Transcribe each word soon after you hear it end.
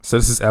So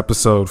this is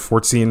episode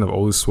 14 of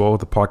Olu Swole,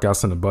 the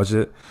podcast on a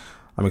budget.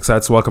 I'm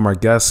excited to welcome our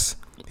guest.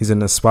 He's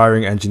an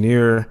aspiring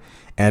engineer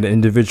and an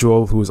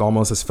individual who is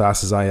almost as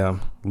fast as I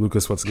am.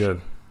 Lucas, what's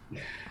good?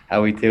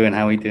 How we doing?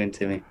 How we doing,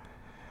 Timmy?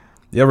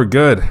 Yeah, we're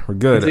good. We're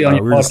good. Usually on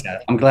your We're just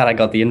podcast. I'm glad I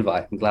got the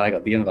invite. I'm glad I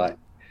got the invite.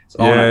 It's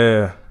an yeah, honor.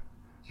 yeah,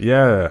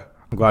 yeah. Yeah.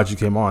 I'm glad you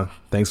came on.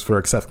 Thanks for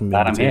accepting the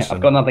Glad I'm here. I've invitation.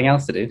 got nothing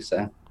else to do,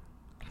 so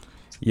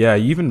Yeah,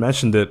 you even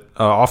mentioned it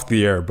off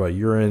the air, but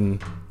you're in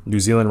New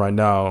Zealand right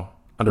now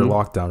under mm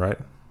lockdown, right?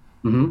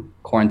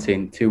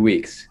 quarantine 2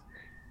 weeks.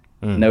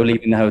 Mm. No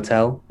leaving the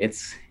hotel.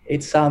 It's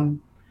it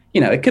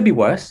could be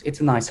worse. It's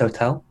a nice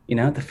hotel.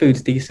 The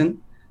food's decent.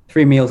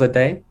 3 meals a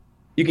day.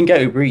 You can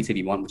get Uber Eats if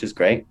you want, which is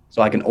great.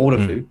 So I can order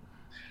Mm. food.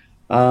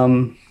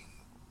 Um,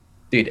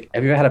 Dude,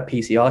 have you ever had a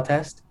PCR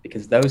test?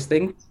 Because those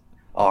things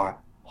are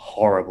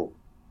horrible.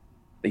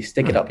 They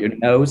stick it Mm. up your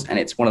nose, and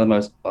it's one of the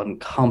most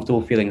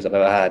uncomfortable feelings I've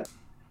ever had.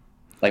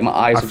 Like my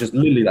eyes are I, just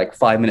literally like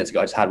 5 minutes ago,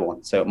 I just had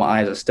one. So my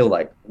eyes are still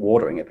like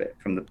watering a bit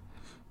from the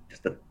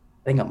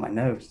thing up my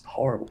nose. It's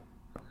horrible.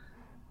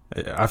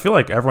 I feel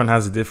like everyone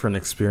has a different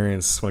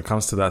experience when it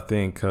comes to that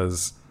thing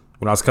because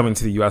when I was coming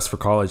to the U.S. for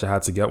college, I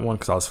had to get one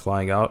because I was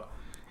flying out,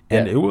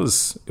 and Yeah, it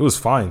was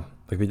fine.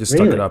 Like they just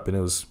stuck it really. up and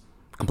it was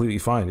completely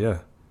fine. Yeah,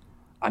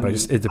 I but mean,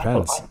 it I thought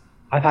depends.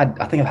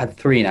 I think I've had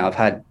three now. I've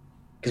had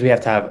because we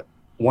have to have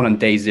one on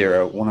day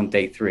zero, one on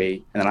day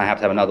three, and then I have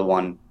to have another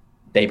one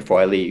day before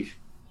I leave.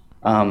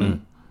 Mm.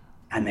 Um,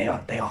 and they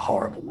are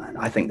horrible, man.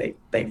 I think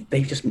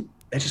they're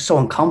just so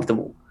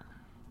uncomfortable.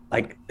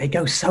 Like they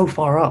go so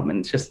far up, and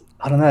it's just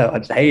I don't know. I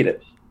just hate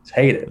it. Just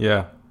hate it.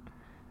 Yeah,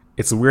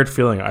 it's a weird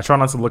feeling. I try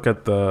not to look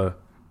at the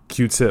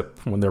Q-tip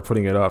when they're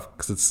putting it up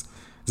because it's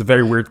a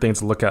very weird thing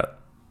to look at.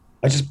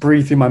 I just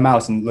breathe through my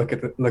mouth and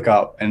look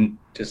up and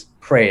just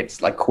pray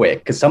it's like quick.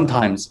 Because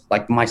sometimes,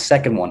 like my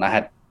second one, I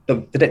had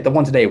the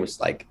one today was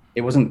like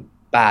it wasn't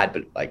bad,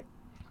 but like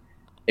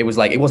it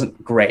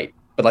wasn't great.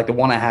 But like the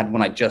one I had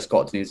when I just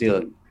got to New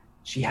Zealand,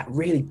 she had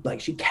really like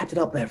she kept it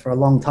up there for a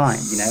long time.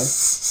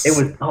 It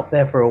was up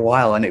there for a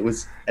while, and I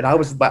was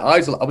my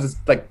eyes I was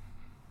just like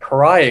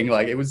crying,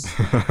 like it was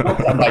not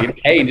that I'm like in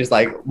pain, just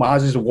like my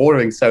eyes were just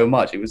watering so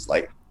much. It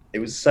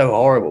was so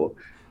horrible.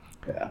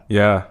 Yeah,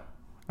 Yeah,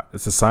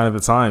 it's a sign of the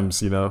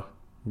times. yeah.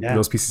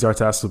 Those PCR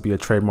tests will be a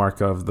trademark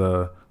of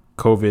the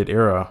COVID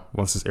era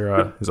once this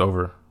era is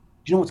over.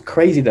 You know what's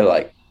crazy though?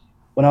 Like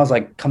when I was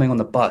like coming on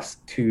the bus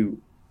to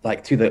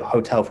the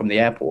hotel from the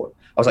airport,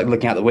 I was like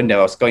looking out the window.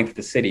 I was going through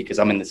the city because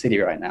I'm in the city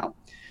right now,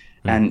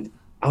 Mm. and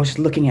I was just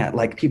looking at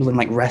like people in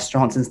like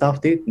restaurants and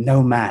stuff, dude.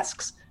 No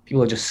masks.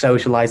 People are just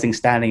socializing,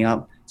 standing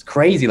up. It's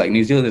crazy. Like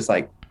New Zealand is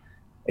like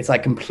it's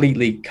like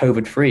completely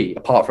COVID free,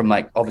 apart from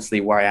like obviously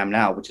where I am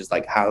now, which is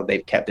like how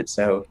they've kept it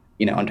so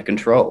under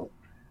control.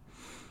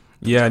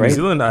 It's Yeah, New crazy.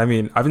 Zealand, I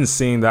mean, I've been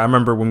seeing that. I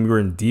remember when we were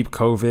in deep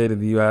COVID in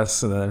the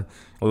US, and then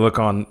I look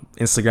on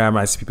Instagram and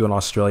I see people in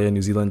Australia and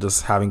New Zealand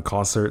just having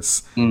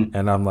concerts. Mm,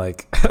 And I'm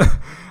like,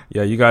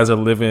 yeah, you guys are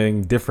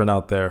living different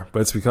out there.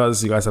 But it's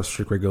because you guys have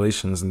strict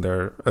regulations and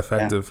they're yeah.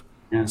 effective.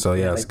 Yeah, So,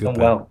 yeah, yeah, it's a they've good done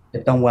thing. well.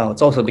 They've done well.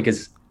 It's also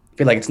because I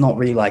feel like it's not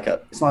really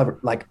it's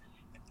not like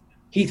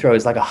Heathrow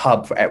is like a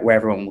hub for where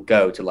everyone will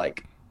go to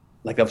like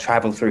they'll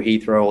travel through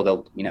Heathrow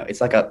or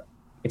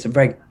it's a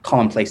very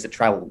common place to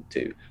travel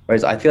to.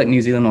 Whereas I feel like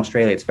New Zealand,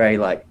 Australia, it's very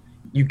like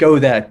you go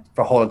there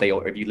for holiday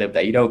or if you live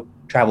there, you don't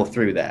travel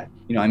through there.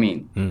 You know what I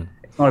mean? Mm.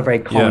 It's not a very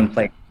Yeah. common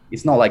place.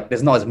 It's not like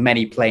there's not as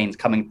many planes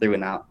coming through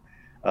and out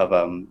of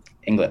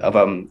England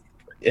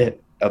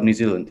of New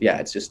Zealand. Yeah,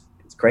 it's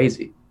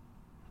crazy.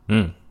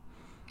 Mm.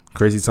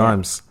 Crazy Yeah.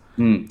 times.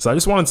 Mm. So, I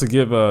just wanted to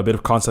give a bit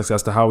of context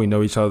as to how we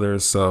know each other.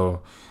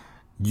 So,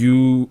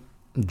 you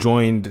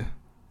joined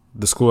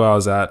the school I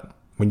was at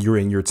when you were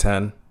in year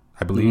 10,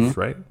 I Hmm. believe,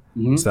 right?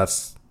 Hmm. So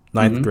that's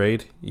ninth Hmm.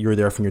 grade. You were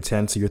there from year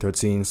 10 to year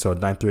 13, so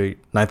ninth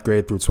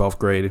grade through 12th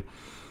grade.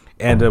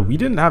 And we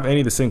didn't have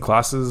any of the same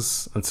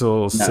classes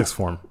until No, sixth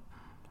form.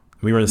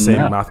 We were in the same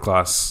no, math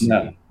class.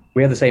 no.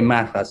 We had the same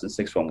math class in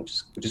sixth form,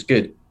 which is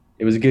good.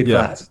 It was a good Yeah,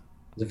 class. It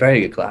was a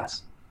very good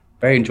class.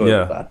 Very enjoyable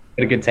yeah, class.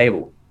 Had a good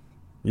table.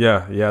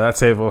 yeah. That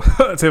table,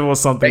 that table was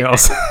something Great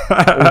else. table.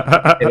 It was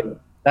a good table.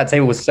 That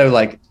table was so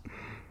like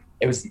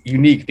it was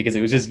unique because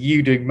it was just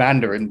you doing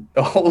Mandarin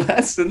the whole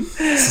lesson,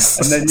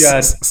 and then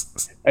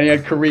you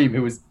had Kareem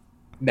who was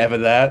never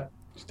there,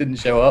 just didn't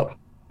show up.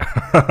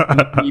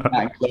 Me, Matt,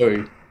 and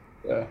Chloe.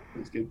 Yeah, it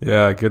was good.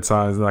 Yeah, good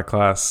times in that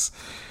class.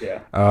 Yeah.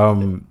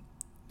 Um,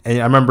 and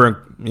I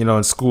remember,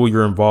 in school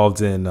you're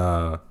involved in,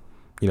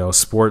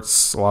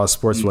 sports, a lot of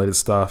sports related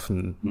stuff,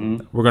 and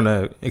Mm-hmm. we're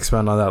gonna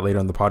expand on that later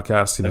in the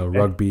podcast. Okay.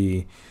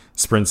 Rugby,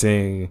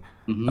 sprinting,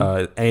 Hmm.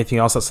 anything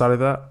else outside of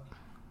that?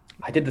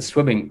 I did the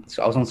swimming.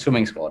 So I was on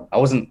swimming squad. I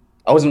wasn't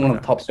one of Okay. the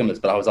top swimmers,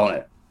 but I was on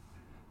it.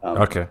 Um,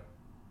 Okay.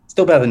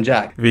 Still better than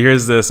Jack. If he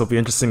hears this, it'll be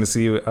interesting to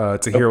see to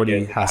hear Hope what he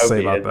he is. I has to hope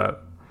say he about is. that.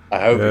 I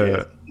hope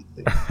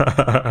he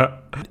Yeah.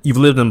 is. You've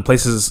lived in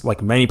places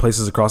like many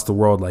places across the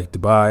world, like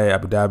Dubai,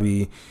 Abu Dhabi,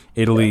 Yeah.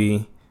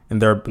 Italy,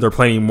 and there are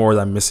plenty more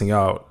that I'm missing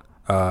out.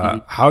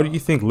 Mhm. How do you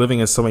think living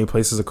in so many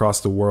places across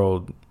the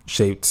world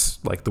shaped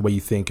like the way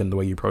you think and the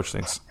way you approach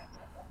things?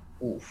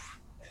 Oof.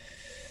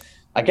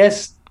 I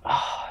guess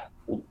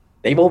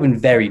they've all been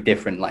very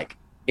different. Like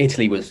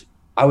Italy was,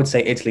 I would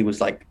say Italy was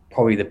like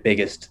probably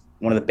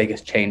one of the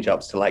biggest change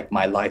ups to like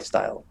my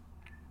lifestyle.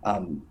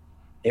 Um,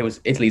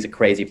 Italy's a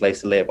crazy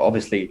place to live.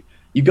 Obviously,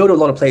 you go to a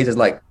lot of places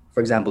like,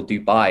 for example,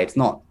 Dubai. It's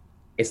not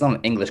an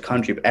English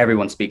country, but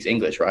everyone speaks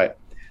English, right?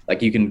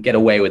 Like you can get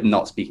away with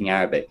not speaking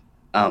Arabic.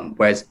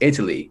 Whereas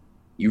Italy,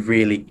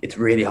 it's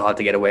really hard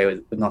to get away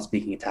with not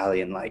speaking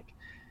Italian. Like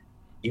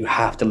you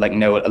have to like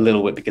know it a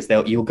little bit because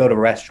you'll go to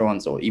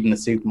restaurants or even the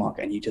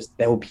supermarket and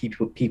there will be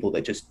people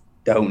that just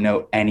don't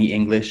know any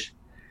English.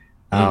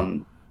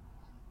 Um,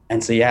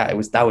 and so yeah, I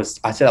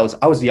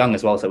was young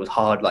as well, so it was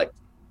hard like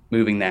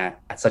moving there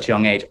at such a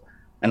young age.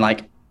 And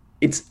like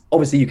it's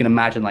obviously you can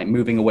imagine like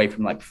moving away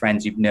from like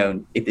friends you've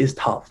known. It is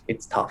tough.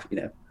 It's tough,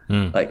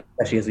 like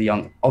especially as a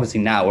young, obviously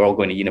now we're all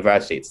going to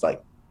university. It's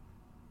like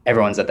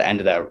everyone's at the end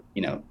of their,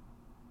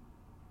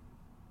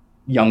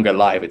 younger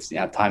life. It's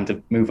time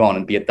to move on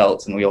and be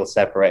adults and we all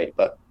separate.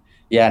 But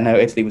yeah, no,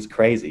 Italy was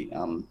crazy.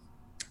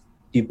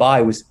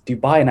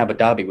 Dubai and Abu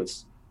Dhabi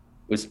was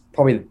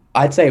probably,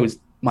 I'd say it was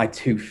my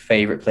two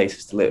favorite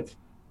places to live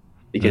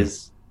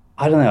because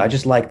I don't know, I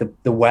just like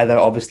the weather.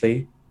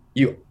 Obviously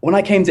when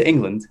I came to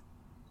England,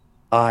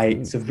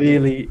 I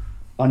severely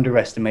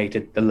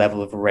underestimated the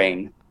level of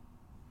rain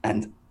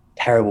and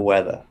terrible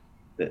weather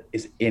that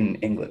is in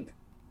England.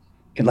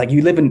 Like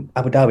you live in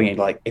Abu Dhabi and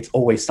like it's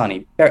always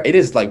sunny. It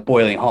is like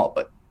boiling hot,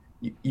 but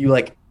you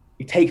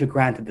take for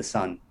granted the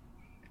sun,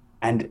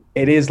 and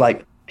it is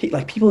like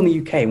people in the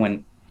UK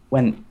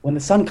when the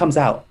sun comes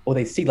out or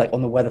they see like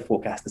on the weather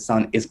forecast it's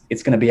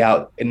going to be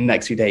out in the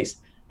next few days.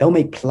 They'll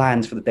make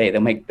plans for the day.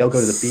 They'll go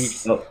to the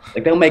beach.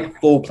 They'll make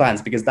full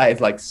plans because that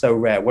is like so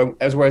rare.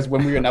 Whereas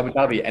when we were in Abu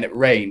Dhabi and it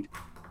rained,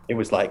 it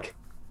was like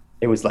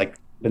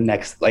the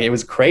next, like it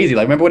was crazy.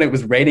 Like remember when it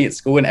was raining at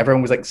school and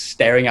everyone was like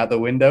staring out the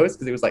windows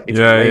because it was like it's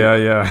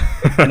yeah.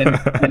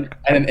 and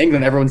in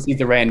England everyone sees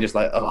the rain just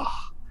like, oh,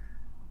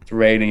 it's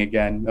raining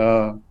again.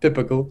 Oh,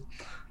 typical.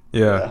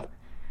 Yeah.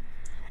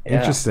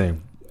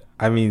 Interesting.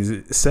 I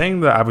mean,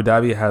 saying that Abu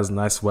Dhabi has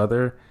nice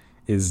weather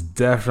is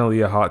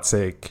definitely a hot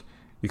take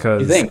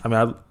because you think? I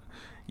mean,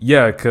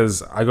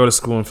 because I go to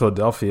school in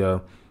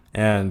Philadelphia,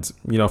 and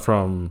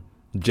from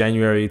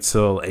January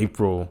till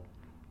April,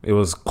 it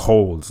was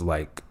cold,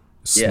 like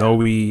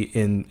snowy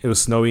it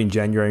was snowy in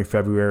January and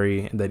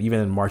February, and then even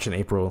in March and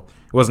April,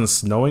 it wasn't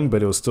snowing,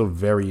 but it was still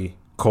very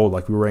cold.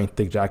 Like we were wearing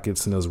thick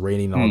jackets and it was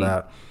raining and all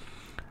that.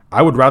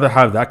 I would rather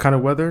have that kind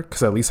of weather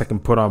because at least I can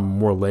put on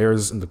more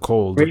layers in the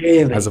cold,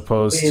 as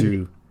opposed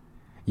to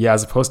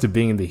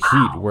being in the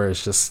heat where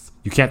it's just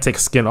you can't take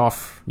skin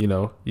off. You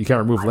can't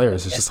remove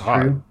layers. It's just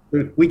hot.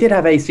 We did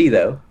have AC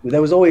though.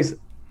 There was always,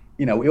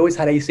 we always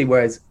had AC.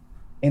 Whereas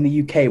in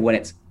the UK, when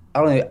it's,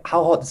 I don't know,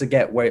 how hot does it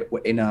get where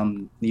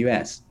in the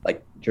US,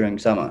 like during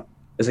summer?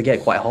 Does it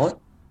get quite hot?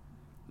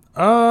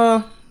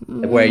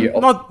 Where you're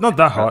not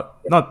that hot.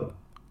 Not.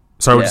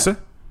 Sorry, what did you say?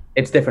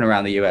 It's different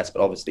around the US,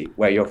 but obviously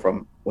where you're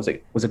from, was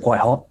it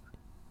quite hot?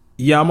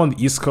 Yeah, I'm on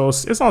the East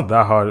Coast. It's not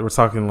that hot. We're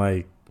talking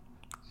like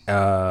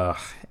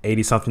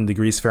 80 something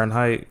degrees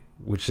Fahrenheit,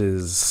 which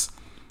is,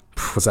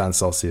 what's that in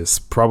Celsius?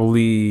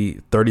 Probably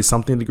 30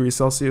 something degrees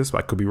Celsius.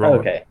 I could be wrong.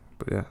 Okay.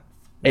 But yeah.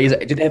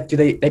 Do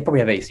they probably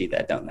have AC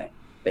there, don't they?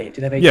 Do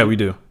they have AC? Yeah, we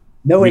do.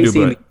 No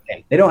AC in the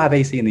UK. They don't have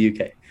AC in the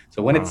UK.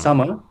 So when it's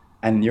summer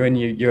and you're in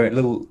your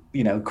little,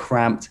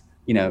 cramped,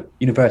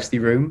 university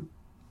room,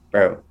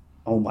 bro,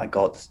 oh my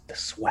God, the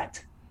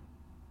sweat.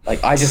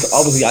 Like I just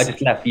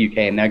left the UK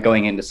and they're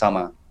going into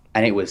summer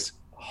and it was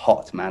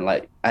hot, man.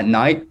 Like at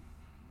night,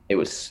 it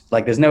was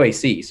like there's no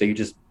AC, so you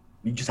just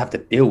have to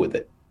deal with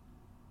it.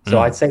 So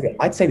I'd say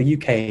the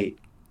UK,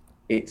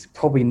 it's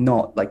probably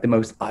not like the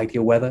most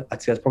ideal weather.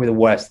 I'd say that's probably the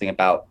worst thing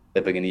about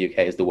living in the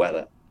UK is the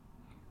weather.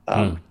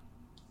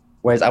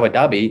 Whereas Abu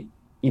Dhabi,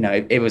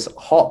 it was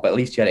hot, but at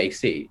least you had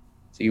AC,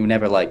 so you were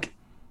never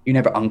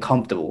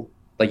uncomfortable.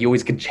 Like you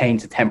always could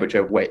change the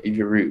temperature of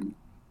your room,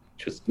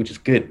 which is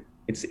good.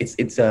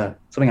 It's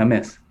something I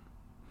miss.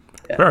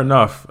 Yeah. Fair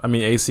enough. I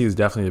mean, AC is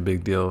definitely a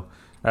big deal.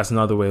 That's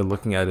another way of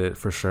looking at it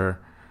for sure.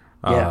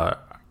 I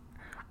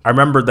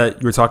remember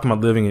that you were talking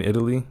about living in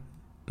Italy,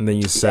 and then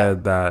you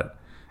said that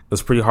it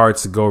was pretty hard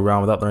to go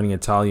around without learning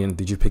Italian.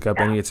 Did you pick up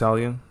any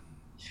Italian?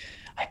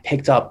 I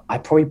picked up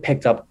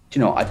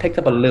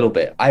a little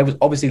bit. I was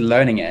obviously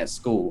learning it at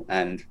school,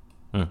 and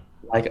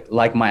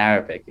like my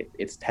Arabic,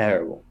 it's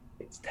terrible.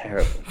 It's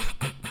terrible.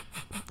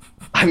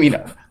 I mean,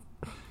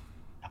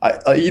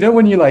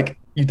 when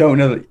you don't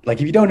know,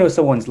 like if you don't know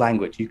someone's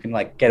language, you can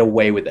like get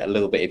away with it a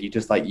little bit if you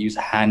just like use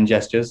hand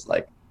gestures,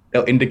 like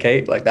they'll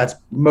indicate. Like that's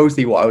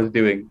mostly what I was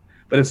doing.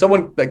 But if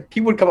someone, like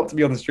people would come up to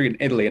me on the street in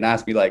Italy and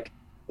ask me like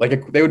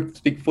they would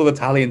speak full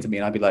Italian to me,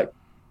 and I'd be like,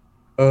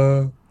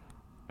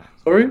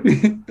 sorry,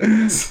 and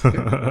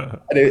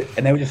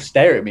they would just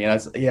stare at me, and I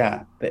was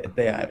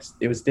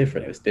it was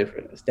different. It was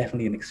different. It was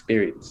definitely an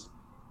experience.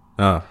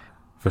 Oh,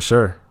 for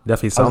sure,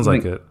 definitely sounds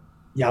like it.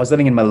 Yeah, I was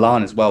living in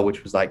Milan as well,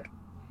 which was like,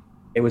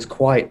 it was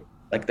quite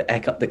like the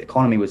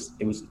economy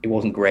it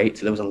wasn't great.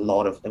 So there was a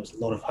lot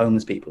of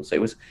homeless people.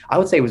 So I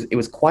would say it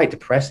was quite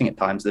depressing at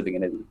times living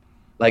in Italy.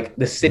 Like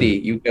the city,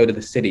 you go to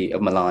the city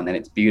of Milan and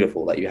it's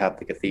beautiful. Like you have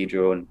the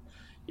cathedral and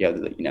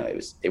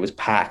it was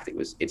packed.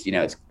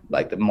 It's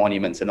like the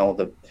monuments and all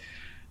the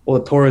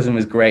tourism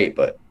is great,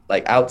 but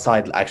like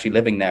outside actually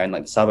living there in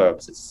like the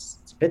suburbs,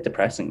 it's a bit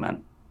depressing,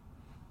 man.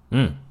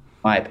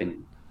 My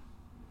opinion.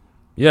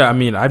 Yeah, I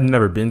mean, I've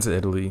never been to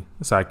Italy,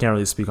 so I can't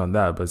really speak on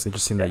that. But it's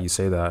interesting that you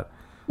say that.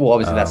 Well,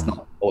 obviously that's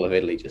not all of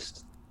Italy.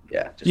 Just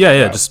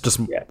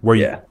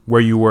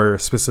where you were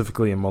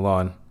specifically in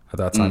Milan at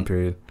that time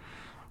period.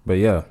 But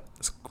yeah,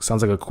 it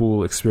sounds like a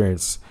cool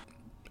experience.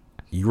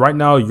 Right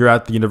now, you're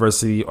at the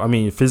university. I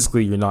mean,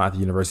 physically, you're not at the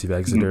University of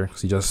Exeter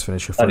because you just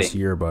finished your first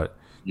year, but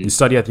you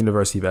study at the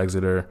University of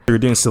Exeter. You're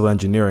doing civil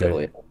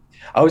engineering.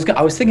 I was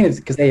thinking it's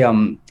because they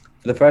for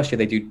the first year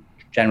they do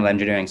general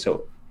engineering,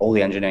 so all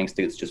the engineering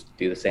students just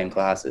do the same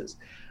classes.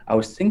 I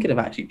was thinking of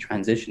actually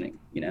transitioning,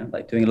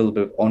 like doing a little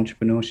bit of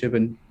entrepreneurship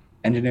and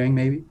engineering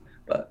maybe,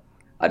 but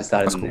I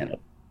decided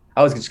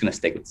I was just going to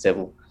stick with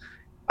civil.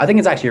 I think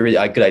it's actually a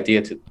really good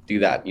idea to do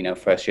that,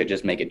 first year,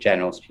 just make it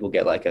general so people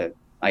get like a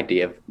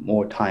idea of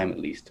more time at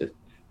least to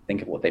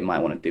think of what they might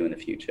want to do in the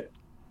future.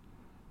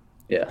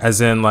 Yeah.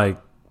 As in like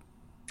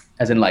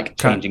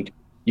changing,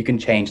 you can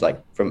change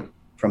like from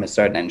a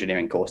certain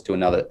engineering course to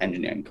another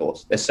engineering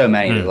course. There's so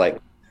many, there's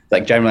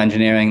like general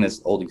engineering,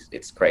 there's all these,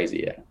 it's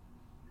crazy. Yeah.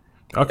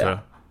 Okay.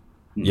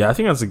 Yeah, I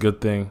think that's a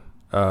good thing.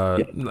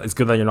 It's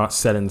good that you're not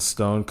set in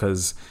stone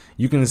because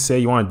you can say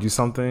you want to do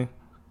something,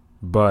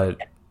 but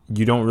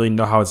you don't really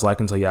know how it's like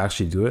until you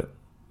actually do it.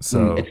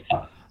 So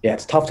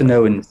it's tough to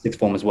know in sixth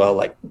form as well,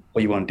 like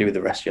what you want to do with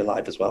the rest of your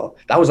life as well.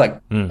 That was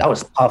that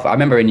was tough. I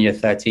remember in year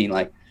 13,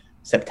 like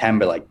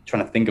September, like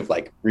trying to think of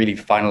like really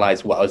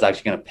finalize what I was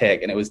actually going to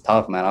pick, and it was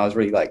tough, man. I was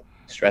really like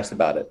stressed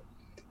about it.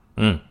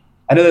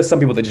 I know there's some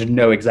people that just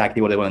know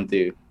exactly what they want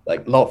to do.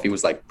 Like Lotfi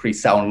was like pretty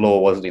set on law,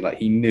 wasn't he? Like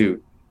he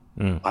knew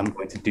I'm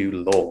going to do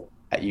law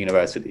at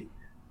university,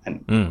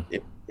 and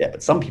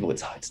but some people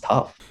it's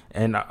tough.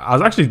 And I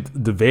was actually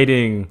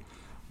debating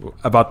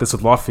about this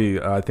with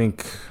Lotfi. I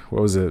think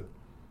what was it?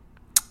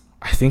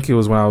 I think it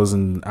was when I was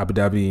in Abu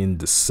Dhabi in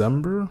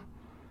December,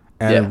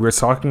 and we were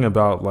talking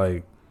about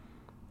like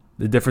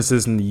the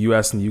differences in the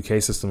US and the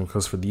UK system.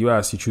 Because for the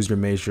US, you choose your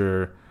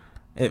major.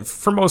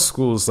 For most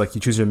schools, like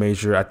you choose your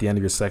major at the end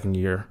of your second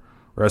year,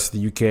 whereas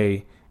the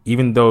UK,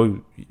 even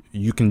though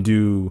you can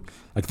do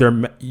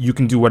you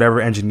can do whatever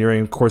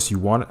engineering course you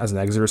want as an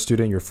Exeter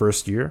student your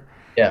first year.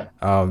 Yeah.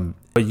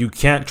 But you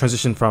can't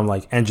transition from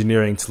like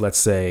engineering to, let's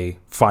say,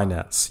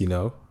 finance.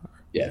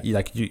 Yeah.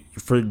 Like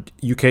for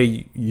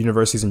UK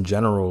universities in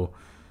general,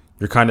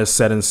 you're kind of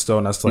set in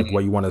stone as to like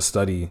what you want to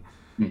study.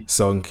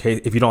 So in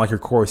case if you don't like your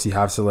course, you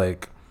have to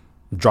like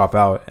drop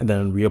out and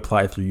then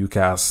reapply through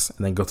UCAS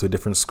and then go to a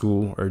different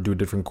school or do a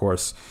different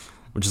course,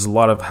 which is a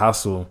lot of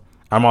hassle.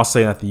 I'm not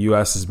saying that the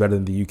US is better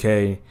than the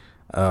UK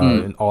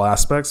in all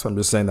aspects. I'm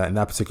just saying that in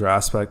that particular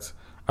aspect,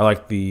 I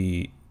like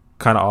the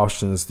kind of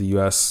options the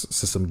US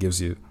system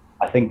gives you.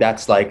 I think that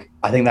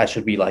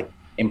should be like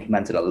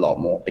implemented a lot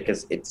more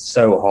because it's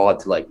so hard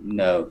to like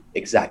know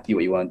exactly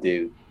what you want to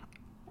do.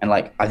 And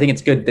like I think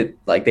it's good that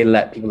like they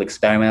let people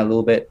experiment a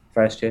little bit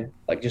first year.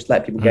 Like just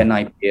let people get an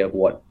idea of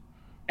what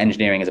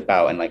engineering is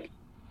about. And like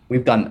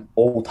we've done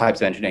all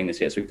types of engineering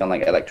this year. So we've done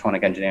like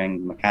electronic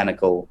engineering,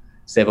 mechanical,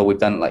 civil. We've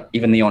done like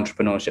even the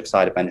entrepreneurship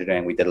side of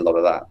engineering. We did a lot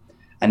of that.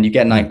 And you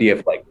get an idea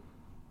of like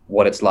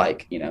what it's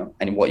like,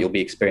 and what you'll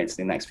be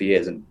experiencing in the next few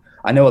years. And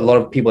I know a lot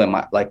of people in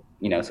my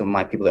some of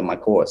my people in my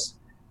course,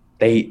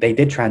 they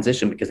did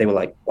transition because they were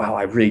like, wow,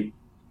 I really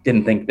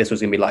didn't think this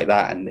was gonna be like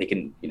that. And they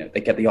can,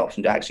 they get the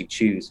option to actually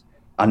choose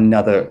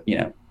another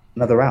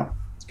route.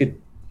 It's good.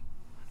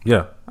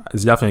 Yeah,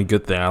 it's definitely a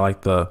good thing. I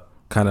like the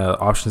kind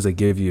of options they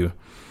give you.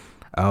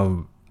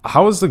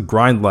 How is the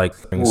grind like?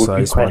 So I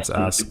just wanted to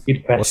ask,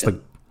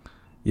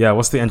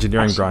 what's the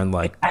engineering grind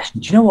like?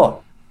 Actually, do you know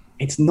what?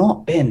 It's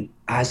not been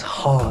as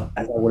hard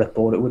as I would have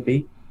thought it would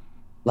be.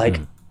 Like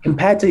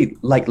compared to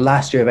like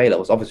last year of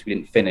A-levels, obviously we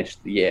didn't finish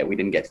the year, we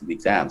didn't get to the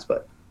exams,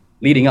 but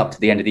leading up to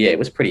the end of the year, it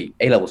was pretty,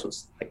 A-levels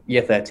was like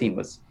year 13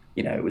 was,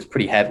 it was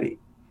pretty heavy.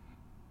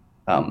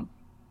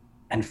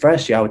 And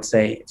first year, I would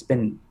say it's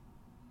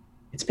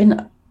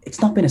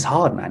not been as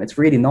hard, man. It's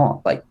really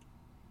not. Like,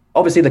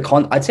 obviously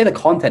I'd say the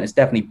content has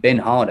definitely been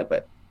harder,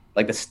 but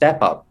like the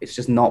step up, it's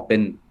just not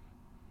been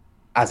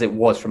as it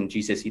was from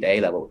GCSE to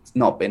A-level. It's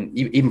not been,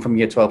 even from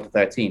year 12 to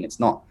 13,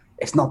 it's not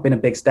been a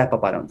big step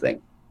up, I don't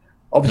think.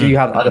 Obviously you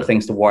have other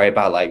things to worry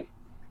about, like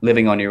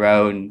living on your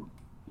own,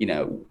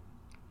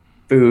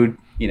 food,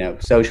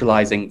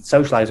 socializing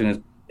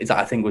is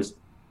I think was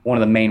one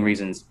of the main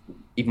reasons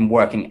even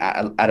working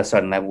at a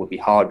certain level would be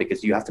hard,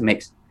 because you're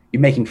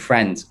making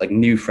friends, like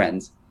new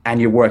friends,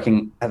 and you're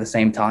working at the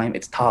same time.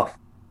 It's tough.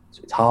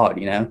 So it's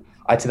hard,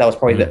 I'd say that was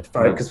probably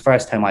because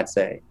first time I'd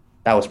say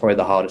that was probably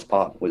the hardest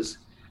part, was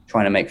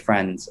trying to make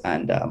friends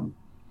and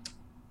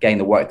getting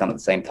the work done at the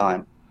same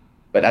time.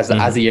 But as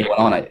the year went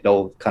on, it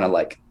all kind of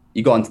like,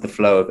 you got into the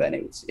flow of it and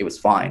it was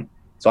fine.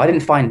 So I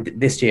didn't find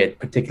this year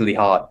particularly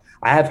hard.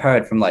 I have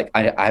heard from like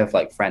I have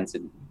like friends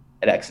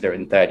at Exeter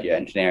in third year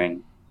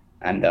engineering,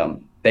 and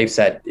they've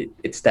said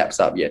it steps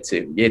up year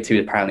two. Year two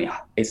apparently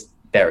is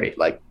very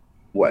like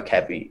work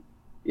heavy.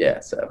 Yeah,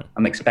 so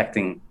I'm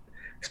expecting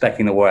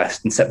the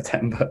worst in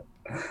September.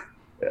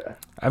 Yeah.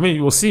 I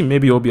mean, we'll see.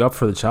 Maybe you'll be up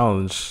for the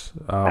challenge.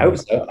 I hope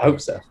so. I hope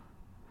so.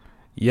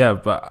 Yeah,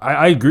 but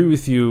I agree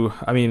with you.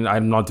 I mean,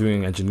 I'm not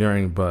doing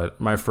engineering,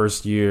 but my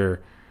first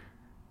year,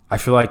 I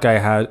feel like I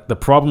had the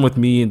problem with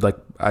me, like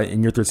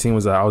in year 13,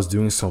 was that I was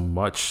doing so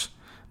much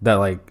that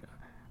like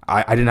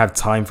I didn't have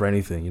time for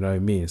anything. You know what I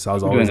mean? So I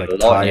was always like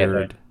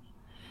tired.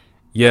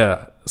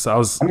 Yeah, so I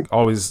was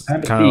always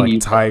kind of like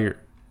tired.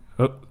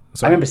 Oh,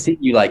 I remember seeing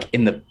you like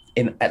in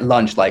at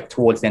lunch, like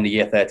towards the end of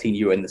year 13,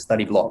 you were in the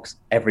study blocks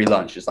every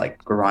lunch, just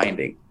like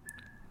grinding.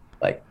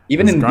 Like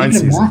even in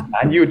math,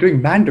 man, you were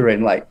doing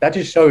Mandarin. Like that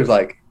just shows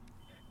like,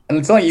 and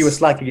it's not like you were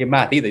slacking in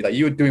math either. Like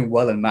you were doing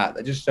well in math.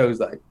 That just shows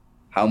like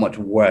how much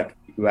work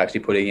you were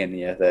actually putting in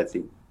year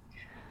 13.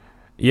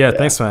 Yeah,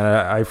 thanks, man.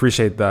 I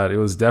appreciate that. It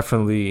was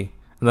definitely,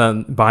 and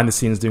then behind the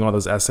scenes doing all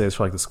those essays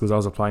for like the schools I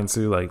was applying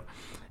to, like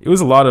it was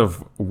a lot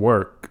of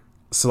work.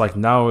 So like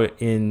now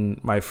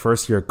in my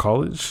first year of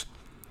college,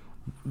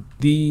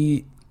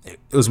 it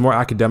was more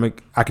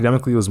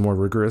academically it was more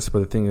rigorous, but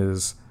the thing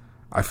is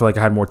I feel like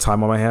I had more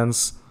time on my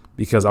hands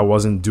because I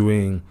was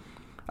getting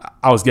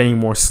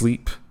more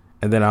sleep,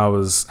 and then I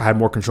had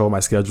more control of my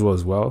schedule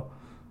as well.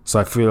 So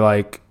I feel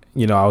like,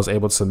 you know, I was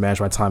able to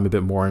manage my time a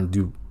bit more and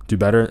do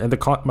better. And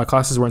my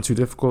classes weren't too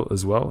difficult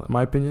as well, in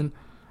my opinion.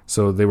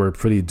 So they were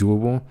pretty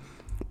doable.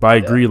 But I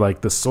agree,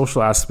 like the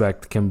social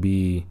aspect can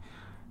be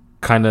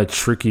kind of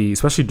tricky,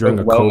 especially during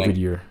a COVID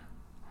year.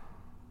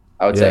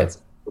 I would say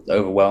it's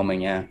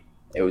overwhelming. Yeah,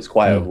 it was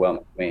quite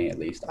overwhelming for me, at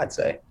least I'd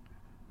say.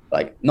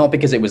 Like not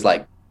because it was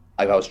like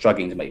I was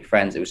struggling to make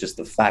friends. It was just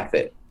the fact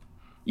that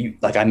I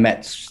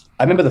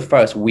remember the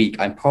first week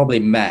I probably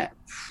met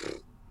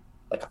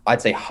like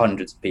I'd say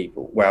hundreds of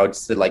people, where I would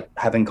sit like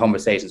having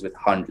conversations with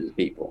hundreds of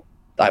people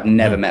that I've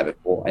never met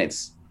before, and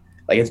it's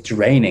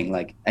draining.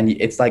 Like, and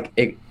it's like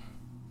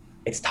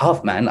it's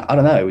tough, man. I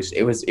don't know.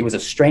 It was a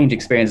strange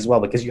experience as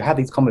well, because you have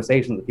these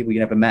conversations with people you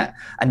never met,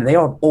 and they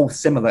are all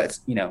similar.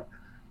 It's, you know,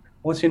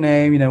 what's your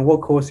name? You know,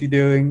 what course are you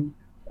doing?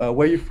 Where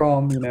are you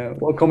from? You know,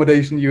 what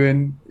accommodation are you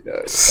in? You know,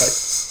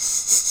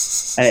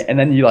 it's like, and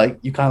then you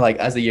kind of like,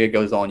 as the year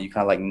goes on, you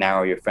kind of like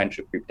narrow your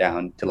friendship group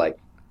down to like,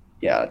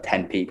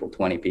 10 people,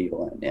 20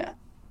 people. And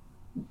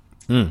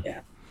yeah,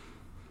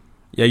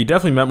 you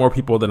definitely met more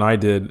people than I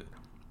did,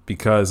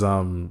 because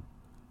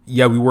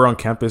we were on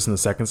campus in the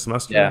second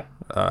semester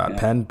at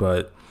Penn,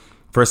 but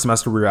first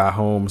semester we were at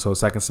home. So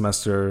second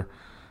semester,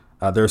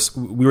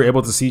 we were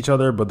able to see each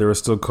other, but there were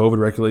still COVID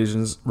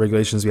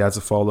regulations we had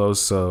to follow.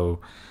 So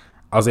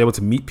I was able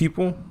to meet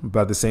people,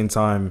 but at the same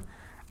time,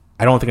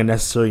 I don't think I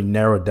necessarily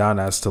narrowed down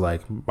as to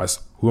like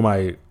who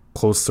my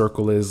close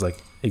circle is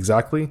like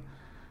exactly.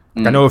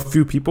 Like, I know a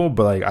few people,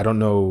 but like I don't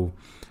know.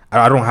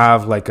 I don't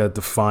have like a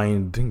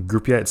defined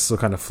group yet. It's still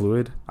kind of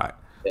fluid.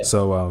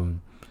 So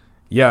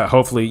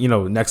hopefully, you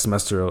know, next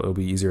semester it'll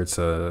be easier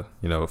to,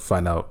 you know,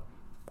 find out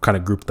kind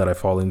of group that I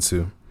fall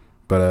into.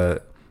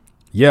 But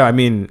I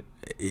mean,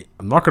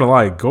 I'm not gonna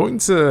lie, going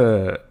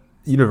to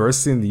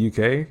university in the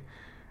UK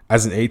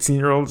as an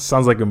 18-year-old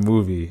sounds like a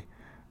movie.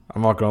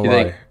 I'm not gonna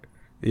lie.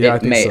 I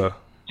think so.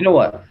 You know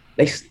what?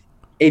 If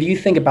you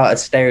think about a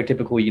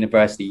stereotypical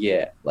university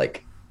year,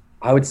 like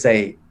I would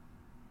say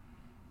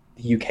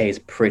the UK is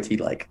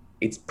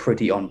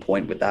pretty on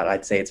point with that.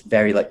 I'd say it's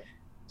very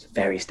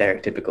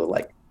stereotypical,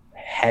 like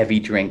heavy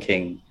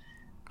drinking,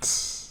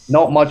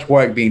 not much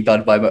work being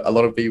done by a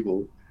lot of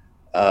people.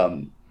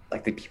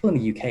 Like the people in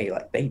the UK,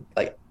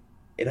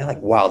 they're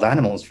like wild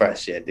animals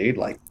first year, dude.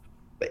 Like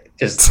they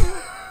just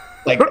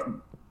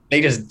they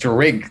just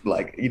drink,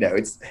 like, you know,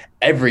 it's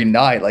every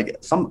night.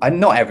 Like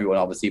not everyone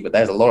obviously, but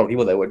there's a lot of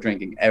people that were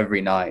drinking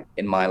every night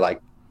in my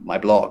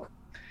block.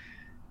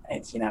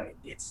 It's, you know,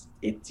 it's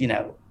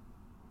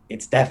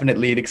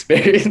definitely an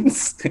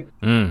experience.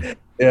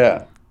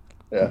 Yeah.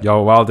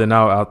 Y'all wilding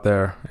out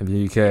there in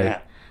the UK. Yeah.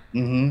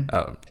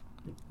 Mm-hmm.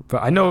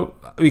 But I know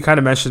we kind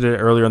of mentioned it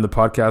earlier in the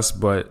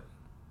podcast, but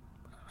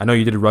I know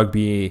you did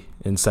rugby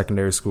in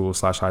secondary school /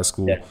 high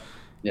school.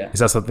 Yeah. Is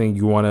that something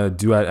you want to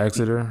do at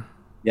Exeter?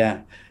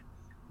 Yeah.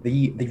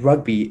 The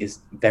rugby is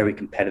very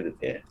competitive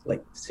here.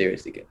 Like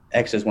seriously good.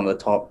 Exeter is one of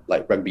the top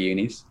like rugby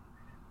unis.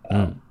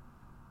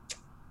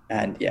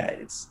 And yeah,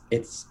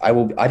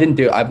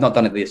 I've not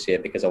done it this year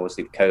because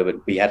obviously COVID,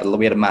 we had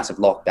a massive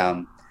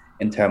lockdown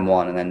in term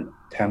 1, and then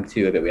term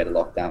 2 of it, we had a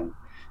lockdown.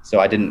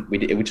 So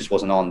it just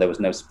wasn't on. There was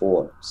no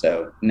sport.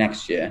 So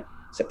next year,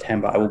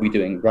 September, I will be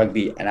doing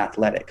rugby and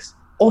athletics.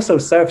 Also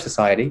Surf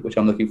Society, which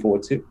I'm looking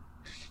forward to.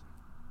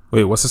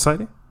 Wait, what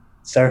society?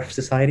 Surf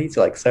Society,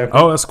 to like surf.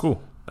 Oh, that's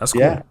cool. That's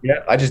cool. Yeah.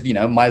 I just, you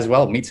know, might as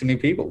well meet some new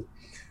people.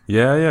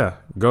 Yeah.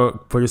 Go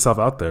put yourself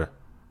out there.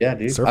 Yeah,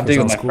 dude. I'm doing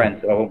it with my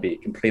friends, so I won't be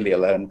completely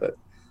alone, but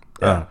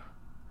yeah.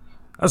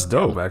 That's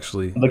dope,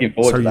 actually. I'm looking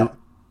forward to that.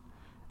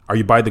 Are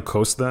you by the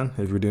coast then,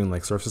 if you're doing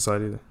like Surf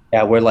Society?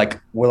 Yeah, we're like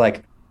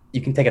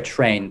you can take a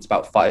train. It's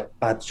about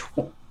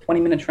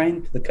 20-minute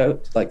train to the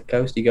coast. Like the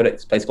coast, you go to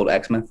this place called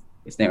Exmouth.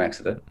 It's near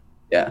Exeter.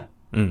 Yeah,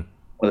 one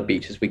of the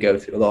beaches we go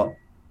to a lot.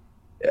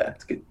 Yeah,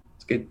 it's good.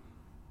 It's good.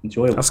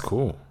 Enjoyable. That's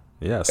cool.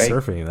 Yeah, Great.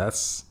 surfing.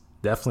 That's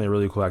definitely a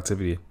really cool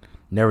activity.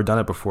 Never done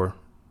it before.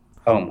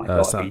 Oh my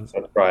god, you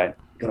gotta try it.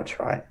 You gotta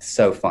try it. It's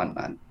so fun,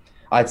 man.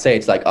 I'd say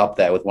it's like up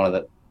there with one of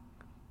the.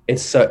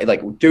 It's so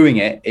like doing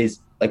it is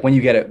like when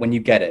you get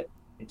it,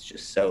 it's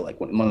just so like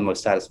one of the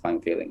most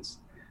satisfying feelings.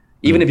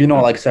 Even if you're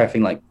not like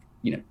surfing like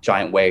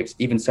giant waves,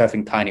 even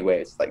surfing tiny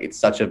waves, like it's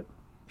such a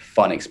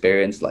fun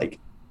experience. Like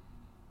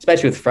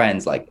especially with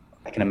friends, like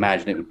I can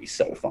imagine it would be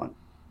so fun.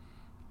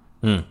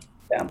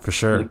 Yeah, for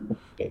sure.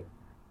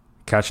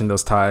 Catching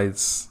those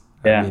tides.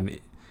 Yeah. I mean,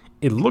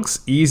 it looks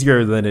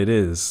easier than it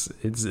is.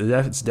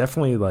 It's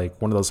definitely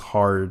like one of those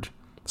hard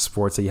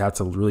sports that you have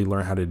to really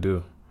learn how to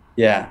do.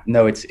 Yeah,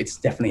 no, it's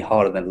definitely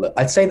harder than it looks.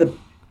 I'd say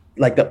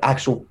the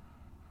actual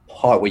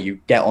part where you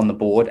get on the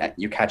board and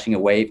you're catching a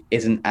wave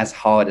isn't as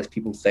hard as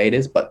people say it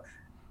is, but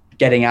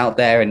getting out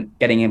there and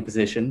getting in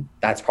position,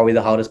 that's probably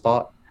the hardest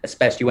part,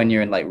 especially when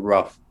you're in like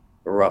rough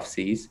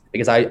seas.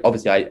 Because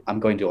I'm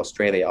going to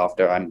Australia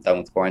after I'm done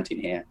with quarantine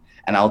here,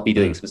 and I'll be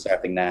doing some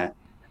surfing there.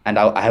 And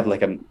I have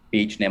like a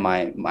beach near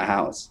my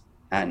house,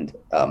 and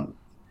the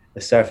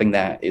surfing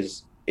there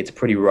it's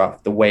pretty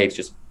rough. The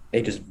waves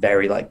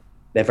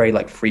they're very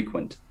like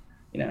frequent,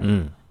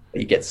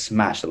 You get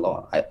smashed a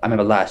lot. I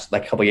remember like a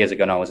couple of years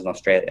ago when I was in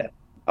Australia,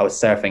 I was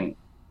surfing,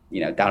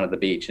 down at the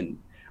beach, and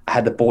I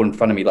had the board in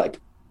front of me like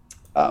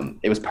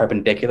it was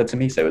perpendicular to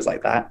me, so it was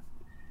like that.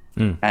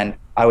 And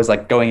I was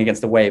like going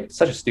against the wave.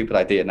 Such a stupid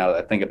idea now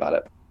that I think about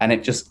it. And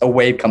a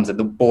wave comes in,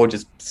 the board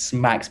just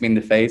smacks me in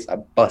the face. I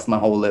bust my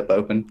whole lip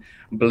open,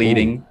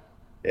 bleeding. Ooh.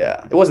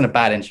 Yeah, it wasn't a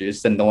bad injury. It's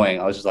just annoying.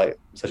 I was just like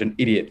such an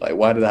idiot. Like,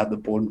 why did I have the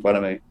board in front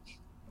of me?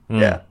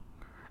 Yeah.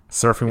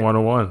 Surfing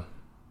 101.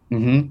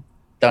 Don't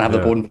have the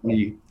board in front of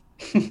you.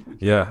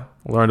 Yeah.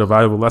 Learned a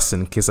valuable lesson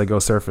in case I go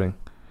surfing.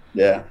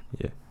 Yeah.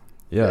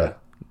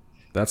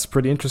 That's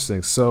pretty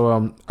interesting.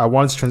 So I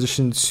wanted to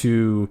transition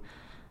to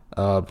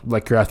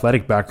like your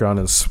athletic background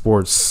in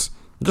sports,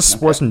 just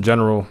sports in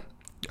general.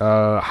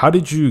 How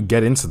did you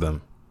get into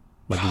them?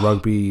 Like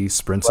rugby,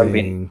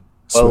 sprinting,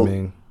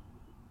 swimming?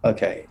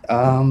 Okay.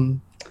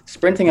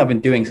 Sprinting I've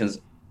been doing since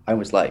I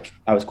was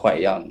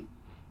quite young.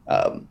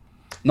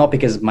 Not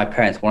because my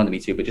parents wanted me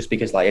to, but just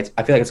because like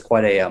I feel like it's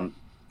quite a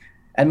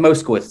at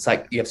most schools it's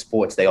like you have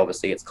sports day,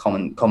 obviously it's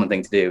common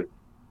thing to do.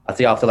 I'd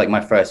say after like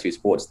my first few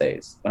sports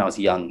days when I was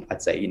young,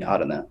 I'd say, I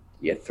don't know,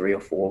 year 3 or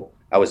 4,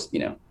 I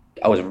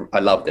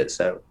loved it.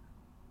 So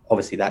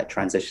obviously that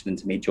transitioned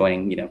into me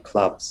joining,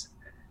 clubs.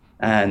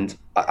 And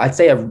I'd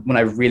say when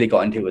I really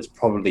got into it was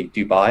probably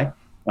Dubai.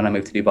 When I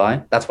moved to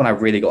Dubai, that's when I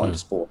really got into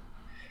sport.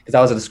 Because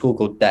I was at a school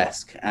called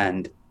Desk,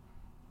 and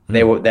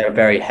they're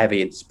very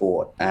heavy in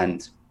sport.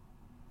 And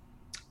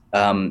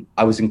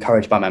I was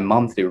encouraged by my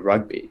mum to do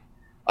rugby.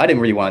 I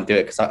didn't really want to do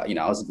it because I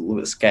was a little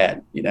bit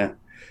scared,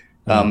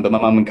 but my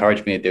mum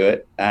encouraged me to do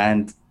it,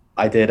 and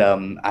I did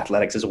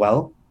athletics as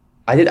well.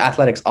 I did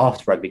athletics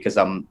after rugby because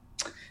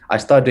I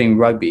started doing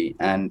rugby,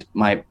 and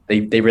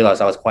they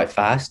realized I was quite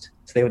fast,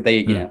 so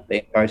they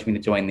encouraged me to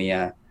join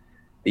the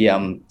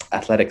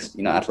athletics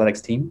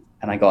team,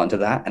 and I got into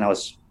that, and I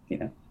was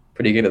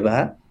pretty good at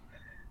that.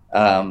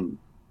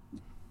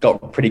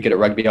 Got pretty good at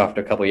rugby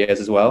after a couple of years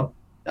as well.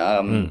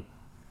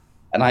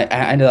 And I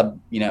ended up,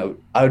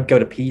 I would go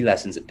to PE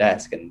lessons at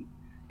Desk, and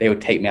they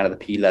would take me out of the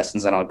PE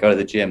lessons, and I'd go to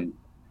the gym.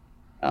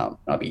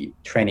 I'd be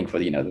training for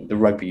the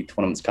rugby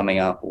tournaments coming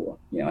up, or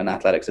an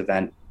athletics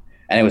event,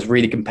 and it was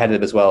really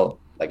competitive as well,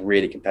 like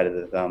really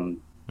competitive. I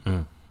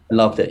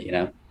loved it,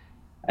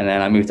 And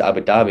then I moved to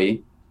Abu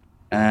Dhabi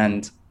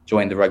and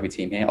joined the rugby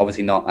team here.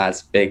 Obviously not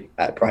as big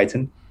at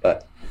Brighton,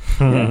 but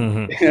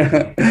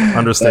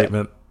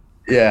understatement.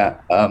 Yeah,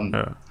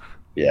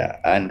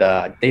 and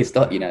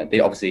they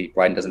obviously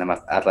Brighton doesn't have an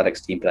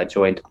athletics team, but I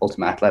joined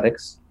Ultimate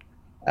Athletics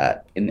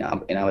in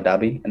Abu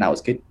Dhabi, and that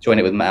was good. Joined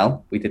it with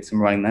Mel. We did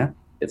some running there.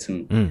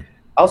 I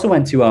also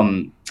went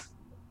to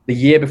the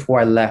year before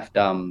I left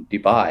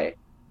Dubai.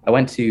 I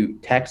went to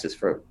Texas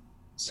for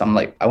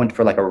I went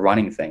for like a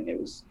running thing. It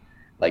was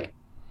like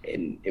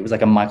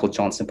a Michael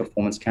Johnson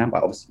performance camp.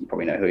 Obviously you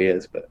probably know who he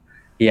is, but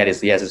he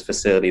has his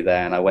facility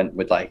there, and I went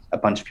with like a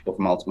bunch of people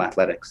from Ultimate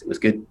Athletics. It was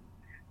good.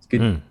 It's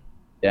good.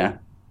 Yeah.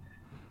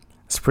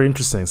 It's pretty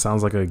interesting.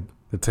 Sounds like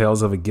the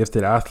tales of a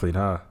gifted athlete,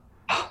 huh?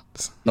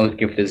 Not as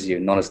gifted as you.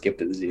 Not as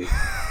gifted as you.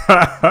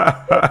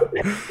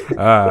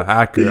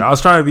 Accurate. I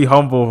was trying to be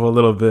humble for a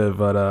little bit,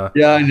 but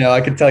yeah, I know.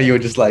 I could tell you were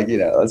just like,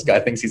 this guy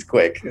thinks he's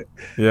quick.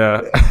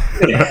 Yeah.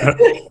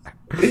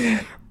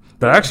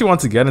 But I actually want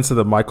to get into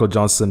the Michael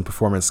Johnson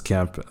performance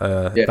camp.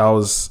 That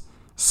was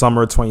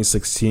summer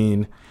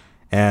 2016,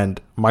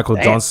 and Michael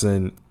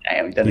Johnson.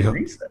 Damn, you done your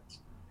research.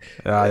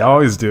 Yeah, I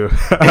always do.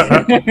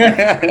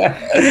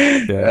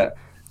 Yeah.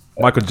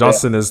 Michael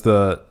Johnson is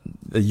the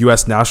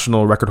U.S.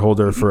 national record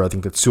holder for, I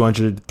think, the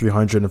 200,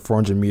 300, and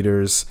 400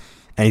 meters.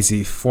 And he's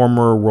the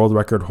former world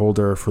record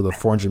holder for the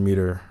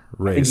 400-meter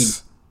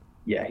race.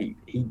 yeah,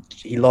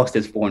 he lost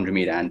his 400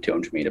 meter and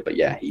 200 meter, but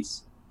yeah, Oh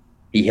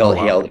he wow.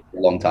 held it for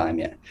a long time.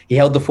 Yeah, he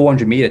held the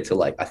 400 meter till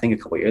like I think a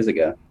couple of years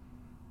ago.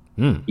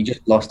 Hmm. He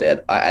just lost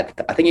it. I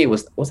think it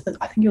was it,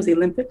 I think it was the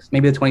Olympics,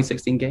 maybe the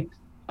 2016 games.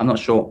 I'm not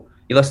sure.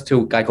 He lost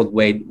to a guy called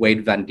Wade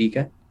Van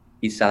Dijk.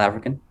 He's South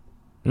African.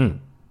 Hmm.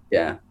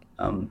 Yeah.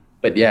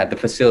 But yeah, the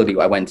facility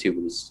I went to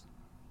was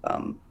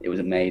it was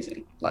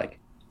amazing. Like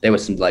there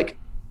was some like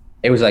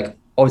it was like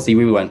obviously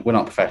we're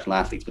not professional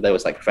athletes, but there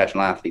was like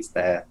professional athletes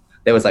there.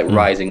 There was like Hmm.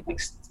 rising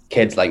like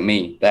kids like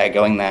me there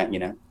going there,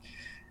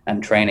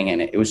 and training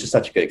in it. It was just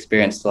such a good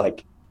experience to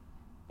like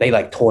they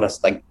like taught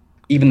us like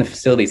even the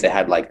facilities they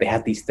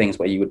had these things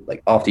where you would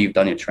like after you've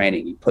done your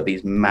training, you put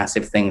these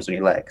massive things on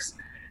your legs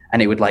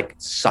and it would like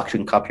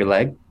suction cup your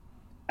leg.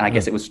 And I Hmm.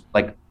 guess it was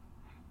like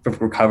for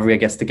recovery, I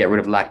guess to get rid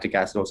of lactic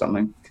acid or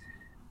something. Hmm.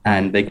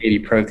 And they gave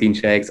you protein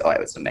shakes. Oh, it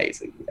was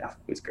amazing. Yeah,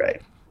 it was great.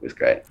 It was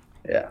great.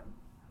 Yeah.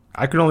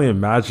 I can only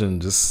imagine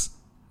just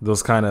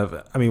those kind of.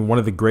 I mean, one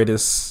of the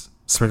greatest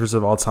sprinters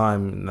of all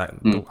time.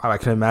 Mm. I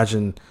can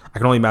imagine. I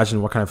can only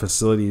imagine what kind of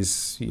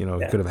facilities he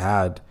Yeah. could have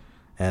had,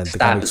 and the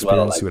kind of Staff as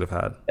well. experience he Like would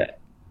have had. yeah.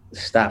 The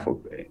staff were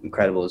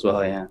incredible as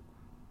well. Yeah.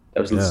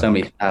 There was Yeah. so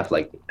many staff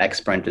like ex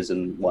sprinters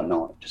and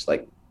whatnot. Just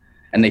like,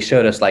 and they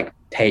showed us like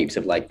tapes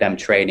of like them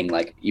training,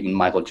 like even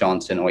Michael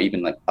Johnson or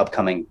even like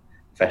upcoming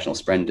professional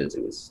sprinters.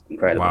 It was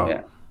incredible. Wow.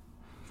 Yeah.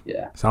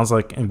 Yeah. Sounds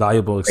like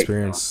invaluable Great summer.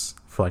 experience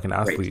for like an Great.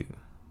 athlete.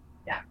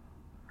 Yeah.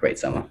 Great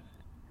summer.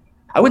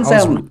 I wouldn't I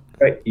say was.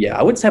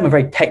 I wouldn't say I'm a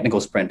very technical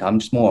sprinter. I'm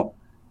just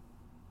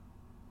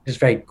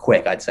very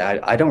quick. I'd say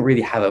I don't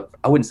really have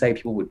I wouldn't say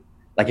people would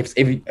like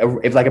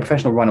if like a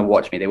professional runner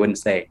watched me, they wouldn't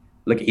say,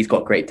 look, he's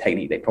got great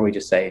technique. They'd probably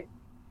just say,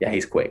 yeah,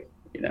 he's quick.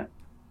 But Raw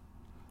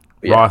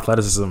yeah,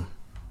 athleticism, right.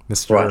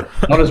 Mister.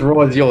 Not as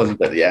raw as yours,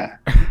 but yeah.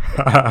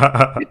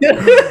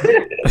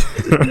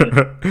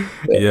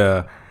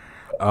 Yeah.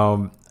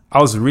 I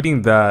was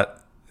reading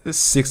that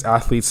 6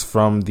 athletes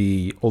from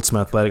the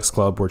Ultimate Athletics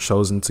Club were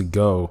chosen to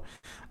go.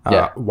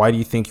 Yeah. Why do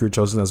you think you were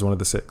chosen as one of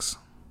the 6?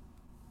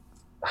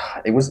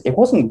 It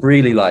wasn't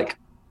really like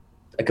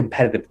a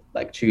competitive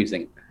like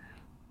choosing,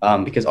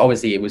 because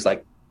obviously it was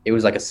like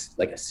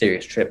a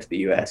serious trip to the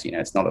US.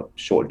 It's not a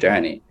short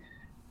journey.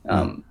 Mm.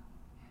 Um,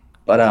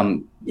 but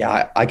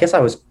yeah, I guess I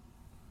was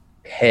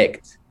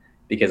picked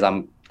because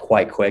I'm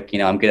quite quick.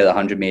 I'm good at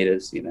 100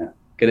 meters.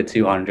 Good at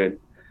 200.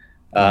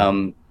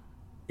 Mm.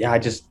 Yeah,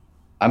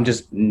 I'm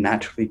just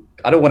naturally.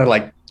 I don't want to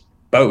like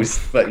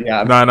boast, but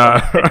yeah, No, no.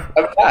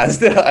 I'm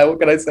fast. What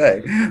can I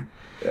say?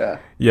 Yeah.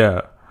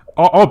 Yeah.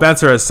 All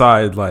banter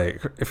aside,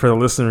 like for the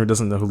listener who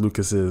doesn't know who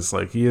Lucas is,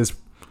 like he is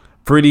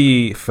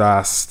pretty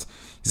fast.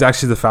 He's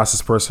actually the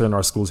fastest person in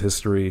our school's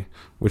history,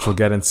 which we'll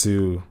get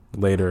into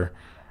later.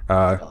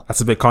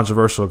 That's a bit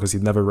controversial because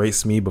he's never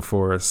raced me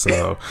before,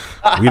 so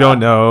we don't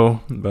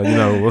know, but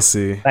we'll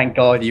see. Thank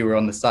God you were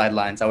on the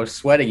sidelines. I was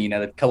sweating,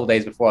 a couple of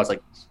days before. I was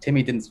like,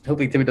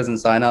 hopefully Timmy doesn't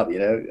sign up.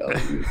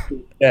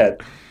 Yeah.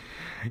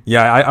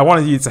 Yeah, I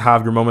wanted you to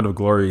have your moment of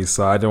glory,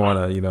 so I didn't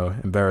want to,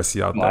 embarrass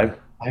you out No, there.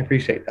 I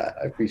appreciate that.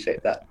 I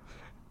appreciate that.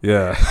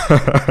 Yeah.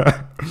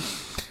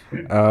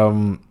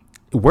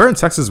 Where in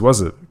Texas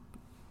was it?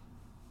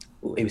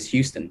 It was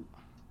Houston.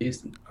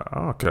 Houston.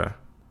 Oh, okay.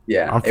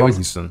 Yeah. I'm It from was.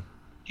 Houston.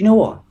 You know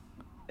what?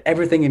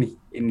 Everything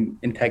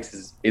in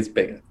Texas is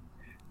bigger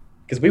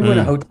because we were in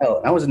a Mm. hotel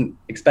and I wasn't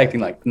expecting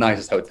like the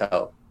nicest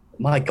hotel.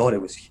 My God,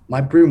 my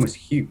room was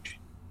huge,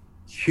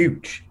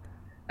 huge.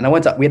 And I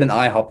went up. We had an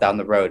IHOP down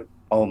the road.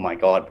 Oh my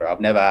God, bro! I've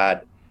never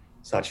had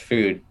such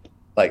food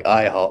like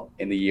IHOP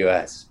in the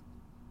US,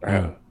 bro.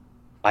 Mm.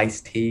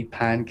 Iced tea,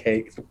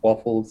 pancakes,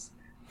 waffles,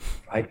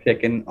 fried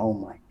chicken. Oh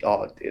my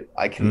God, dude!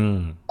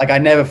 Mm. I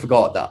never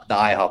forgot the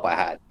IHOP I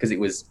had because it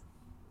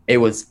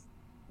was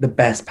the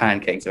best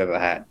pancakes I've ever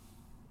had.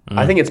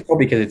 I Mm. think it's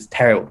probably because it's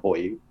terrible for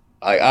you.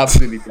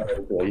 Absolutely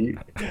terrible for you.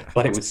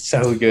 But it was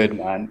so good,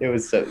 man. It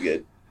was so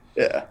good.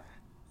 Yeah.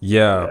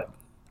 Yeah.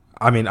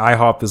 I mean,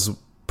 IHOP is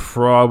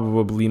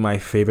probably my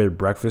favorite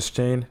breakfast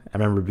chain. I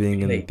remember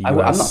being in Really. the I'm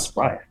not US.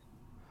 surprised.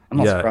 I'm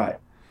not Yeah. surprised.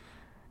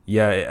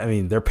 Yeah, I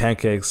mean, their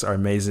pancakes are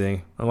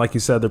amazing. And like you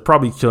said, they're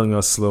probably killing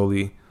us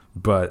slowly,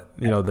 but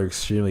they're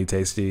extremely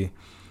tasty.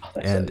 Oh,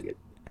 that's so And good.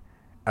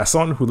 as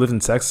someone who lived in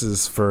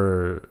Texas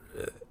for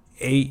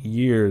 8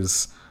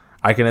 years,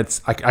 I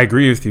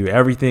agree with you.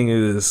 Everything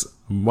is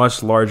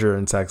much larger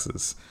in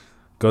Texas.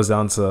 Goes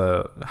down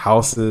to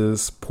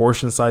houses,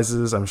 portion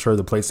sizes. I'm sure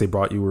the plates they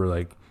brought you were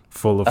like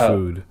full of Oh,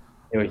 food.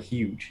 they were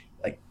huge.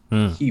 Like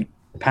Hmm. huge.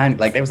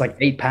 Like there was like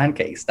 8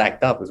 pancakes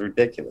stacked up. It was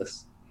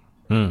ridiculous.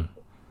 Hmm.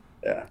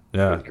 Yeah. It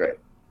Yeah. was great.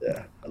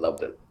 Yeah. I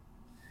loved it.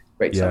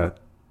 Great Yeah. summer.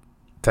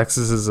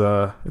 Texas is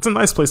it's a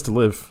nice place to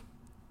live,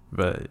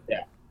 but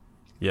Yeah.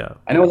 yeah.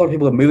 I know a lot of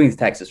people are moving to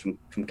Texas from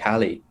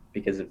Cali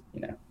because of,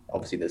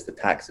 obviously there's the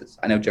taxes.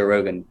 I know Joe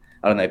Rogan,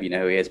 I don't know if you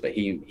know who he is, but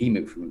he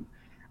moved from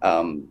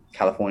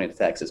California to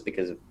Texas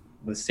because of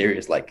the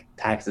serious like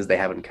taxes they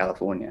have in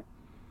California.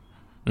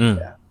 Mm.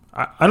 Yeah.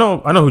 I know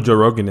who Joe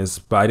Rogan is,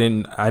 but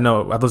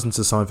I've listened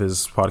to some of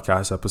his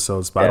podcast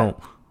episodes, but I Yeah. don't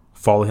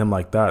follow him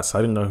like that, so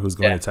I didn't know who was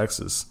going Yeah. to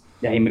Texas.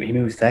 Yeah, he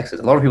moved to Texas.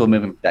 A lot of people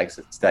moving to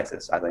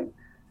Texas, I think.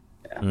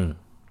 Yeah. Mm.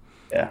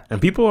 Yeah.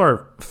 And people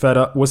are fed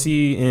up. Was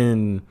he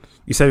in?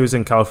 You said he was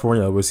in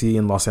California. Was he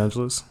in Los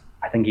Angeles?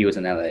 I think he was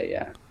in LA.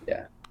 Yeah.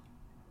 Yeah.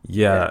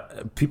 Yeah,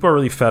 people are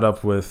really fed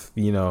up with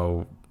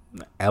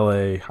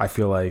LA. I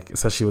feel like,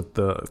 especially with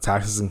the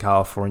taxes in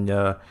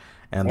California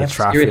and the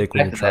traffic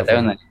when you're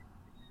traveling.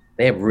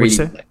 They have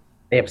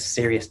they have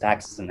serious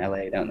taxes in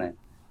LA, don't they?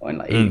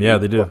 Yeah,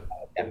 they do.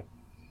 Yeah.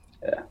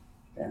 Yeah.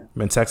 Yeah.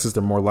 In Texas,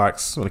 they're more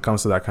lax when it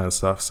comes to that kind of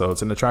stuff. So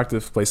it's an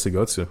attractive place to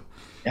go to.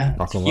 Yeah,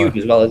 it's huge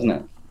as well, isn't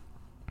it?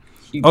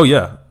 Huge. Oh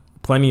yeah,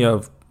 plenty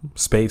of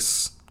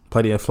space,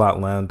 plenty of flat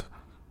land.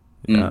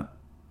 Yeah.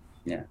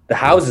 Yeah, the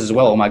houses as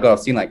well. Oh my god,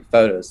 I've seen like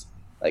photos.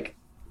 Like,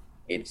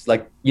 it's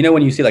like,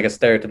 when you see like a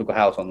stereotypical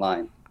house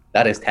online,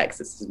 that is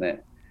Texas, isn't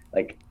it?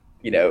 Like,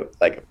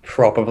 like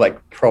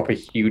proper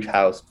huge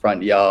house,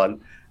 front yard.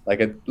 Like,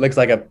 it looks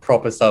like a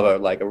proper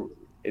suburb.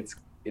 It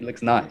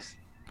looks nice.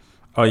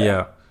 Oh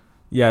yeah.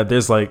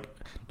 There's a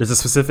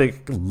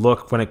specific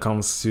look when it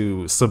comes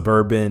to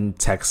suburban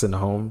Texan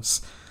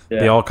homes.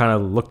 Yeah. They all kind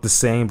of look the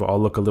same, but all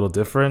look a little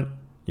different.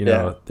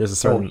 There's a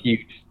certain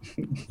huge.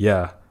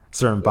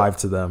 certain vibe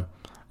to them.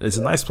 It's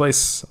a nice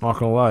place, I'm not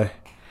gonna lie.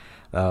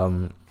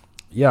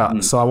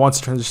 So I want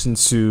to transition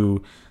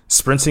to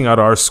sprinting at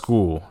our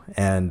school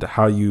and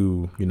how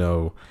you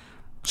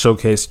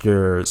showcased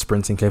your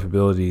sprinting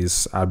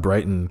capabilities at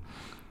Brighton.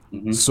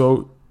 Mm-hmm.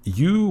 So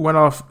you went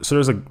off.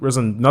 So there's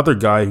another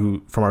guy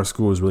who from our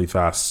school who's really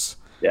fast.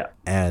 Yeah,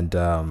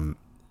 and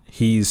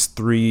he's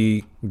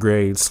 3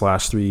 grades /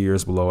 3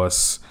 years below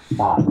us.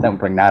 Don't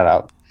bring that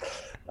up.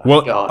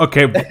 Well,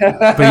 okay, but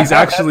he's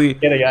actually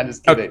I'm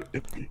just kidding.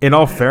 In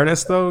all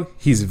fairness, though,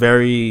 he's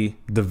very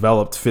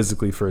developed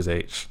physically for his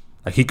age.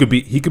 Like he could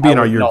be in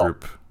our year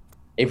group.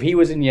 If he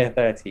was in year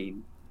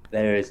 13,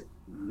 there is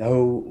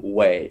no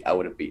way I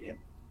would have beat him.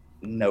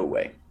 No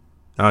way.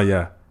 Oh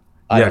yeah,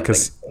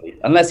 because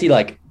unless he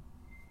like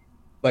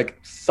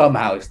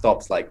somehow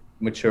stops like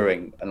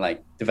maturing and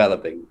like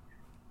developing,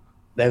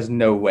 there's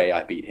no way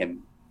I beat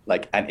him.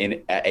 Like at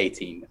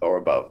 18 or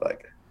above,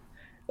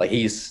 like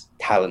he's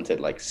talented,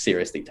 like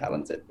seriously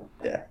talented.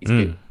 Yeah, he's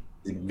good.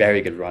 He's a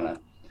very good runner.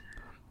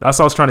 That's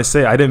what I was trying to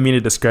say. I didn't mean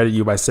to discredit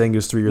you by saying he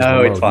was 3 years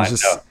below. No, it's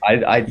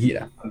fine.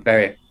 I'm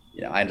very,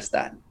 I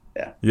understand.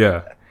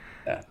 Yeah.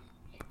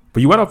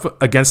 But you went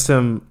up against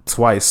him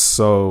twice.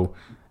 So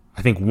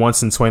I think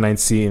once in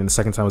 2019 and the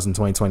second time was in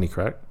 2020,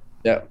 correct?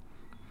 Yeah.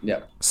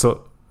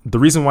 So the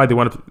reason why they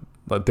went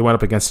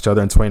up against each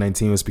other in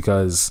 2019 was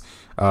because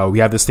we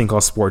have this thing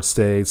called Sports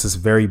Day. It's this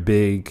very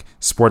big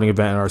sporting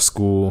event in our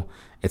school.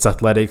 It's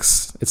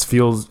athletics, it's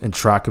field and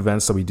track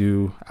events that we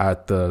do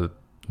at the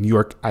New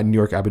York Abu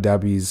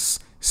Dhabi's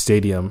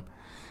stadium,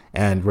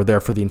 and we're there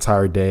for the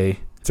entire day.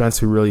 It's meant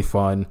to be really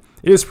fun.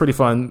 It is pretty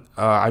fun.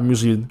 I'm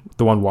usually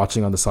the one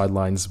watching on the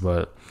sidelines,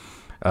 but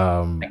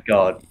thank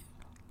God.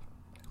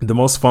 The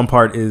most fun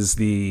part is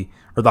the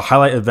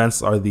highlight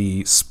events are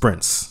the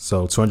sprints.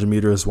 So 200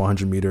 meters,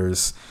 100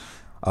 meters.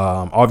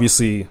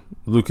 Obviously,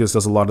 Lucas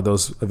does a lot of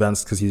those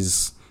events because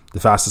he's the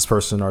fastest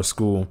person in our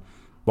school.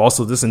 But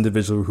also, this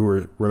individual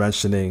who we're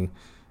mentioning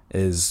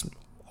is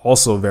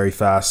also very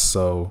fast.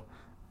 So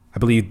I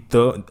believe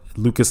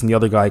Lucas and the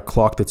other guy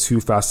clocked the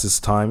 2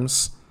 fastest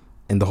times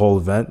in the whole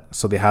event.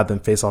 So they had them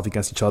face off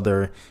against each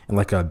other in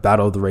like a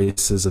battle of the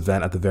races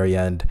event at the very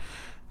end.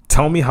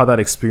 Tell me how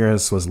that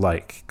experience was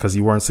like, because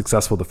you weren't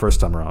successful the first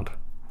time around.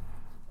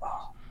 Do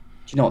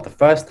you know what? The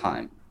first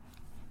time,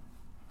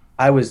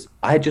 I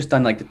had just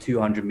done like the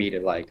 200 meter,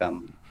 like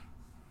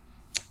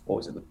what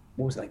was it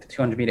like the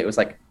 200 meter? It was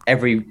like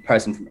every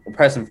person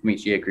from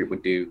each year group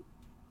would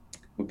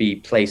be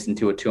placed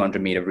into a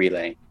 200 meter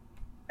relay,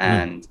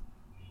 and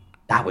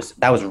that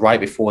was right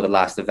before the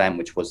last event,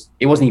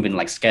 it wasn't even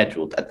like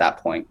scheduled at that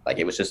point. Like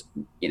it was just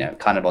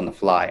kind of on the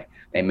fly.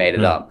 They made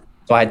it up.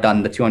 So I had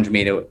done the 200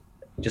 meter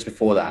just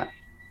before that.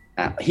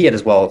 He had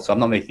as well, so I'm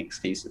not making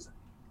excuses.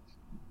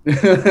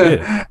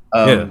 But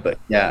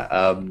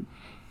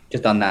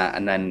just done that,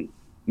 and then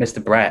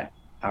Mr. Brett,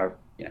 our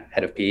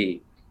head of PE,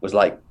 was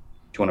like, "Do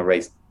you want to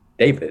race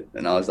David?"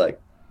 And I was like,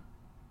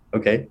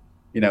 "Okay,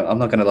 I'm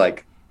not gonna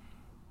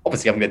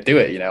obviously I'm gonna do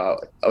it. I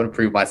want to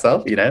prove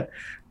myself.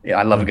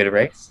 I love a good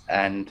race,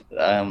 and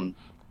it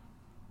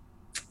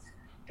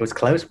was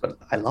close, but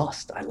I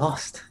lost. I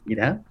lost.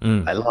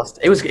 I lost.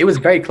 It was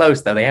very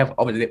close though. We have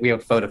a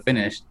photo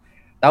finish.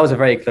 That was a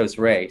very close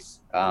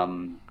race.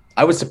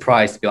 I was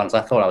surprised, to be honest.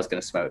 I thought I was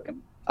going to smoke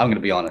him. I'm going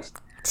to be honest.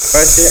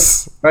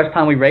 First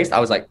time we raced, I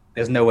was like,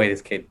 "There's no way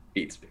this kid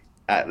beats me.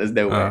 There's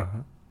no way."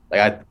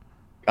 I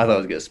thought I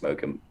was going to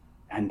smoke him,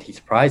 and he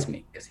surprised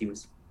me because he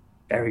was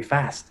very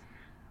fast,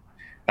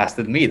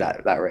 faster than me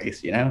that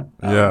race. So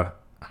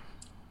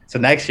the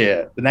next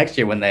year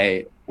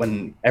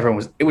when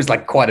everyone it was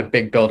like quite a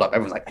big build up.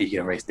 Everyone's like, "Are you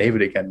going to race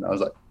David again?" And I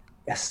was like,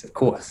 "Yes, of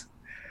course."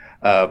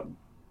 I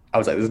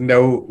was like, "There's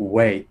no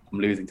way I'm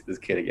losing to this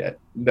kid again.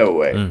 No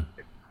way."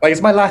 Like,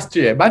 it's my last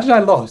year. Imagine I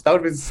lost. That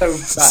would have been so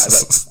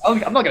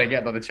bad. I'm not going to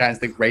get another chance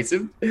to race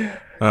him.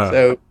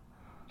 So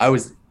I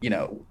was,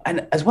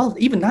 and as well,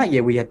 even that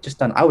year we had just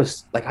done. I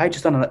had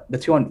just done the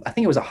 200. I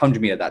think it was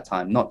 100 meter at that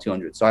time, not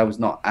 200. So I was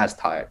not as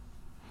tired,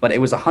 but it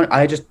was 100.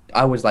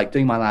 I was like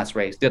doing my last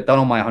race, done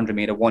all my 100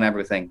 meter, won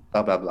everything,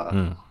 blah blah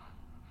blah.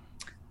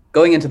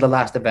 Going into the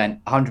last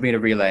event, 100 meter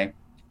relay,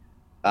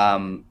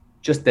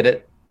 just did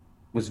it.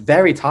 Was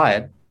very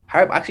tired.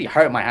 Actually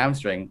hurt my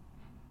hamstring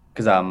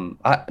because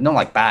not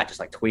like bad, just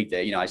like tweaked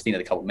it. I just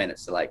needed a couple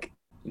minutes to like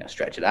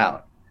stretch it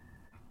out.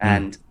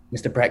 And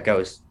Mr. Brett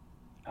goes,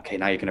 "Okay,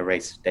 now you're gonna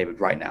race David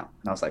right now."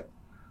 And I was like,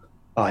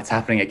 "Oh, it's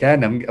happening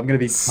again. I'm gonna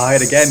be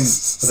tired again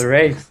for the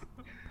race."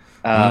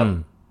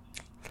 To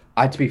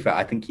be fair,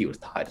 I think he was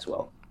tired as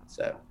well.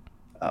 So,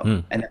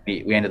 and then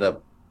we ended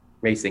up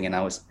racing, and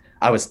I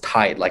was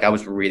tight. Like I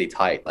was really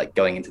tight. Like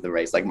going into the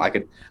race, like my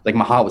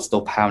heart was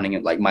still pounding,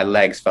 and like my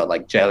legs felt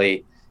like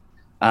jelly.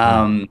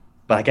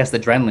 But I guess the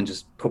adrenaline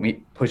just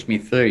pushed me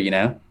through,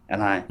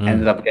 and I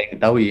ended up getting a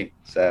W.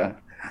 So,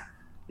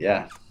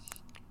 yeah.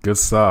 Good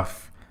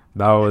stuff.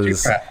 That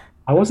was.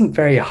 I wasn't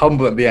very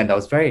humble at the end.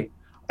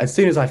 As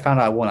soon as I found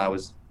out I won, I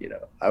wasn't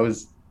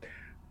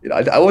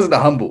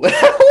humble.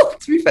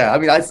 To be fair, I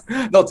mean,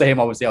 not to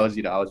him, obviously. I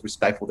was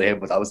respectful to him,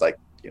 but I was like,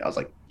 yes,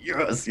 I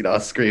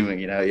was screaming,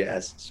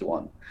 yes, she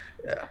won.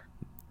 Yeah.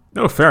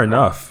 No, fair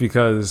enough.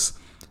 Because,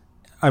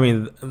 I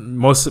mean,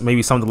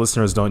 maybe some of the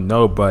listeners don't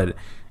know, but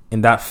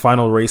in that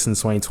final race in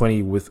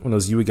 2020, when it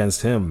was you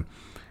against him,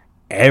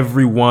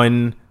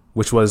 everyone,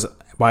 which was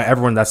by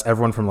everyone, that's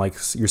everyone from like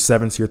year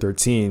 7 to year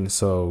 13,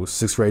 so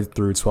 6th grade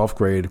through 12th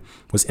grade,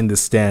 was in the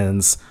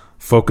stands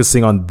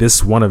focusing on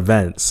this one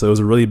event. So it was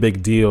a really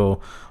big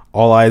deal.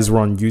 All eyes were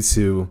on you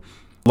two.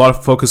 A lot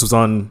of focus was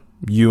on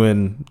you,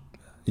 and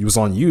it was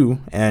on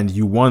you, and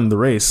you won the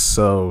race.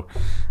 So,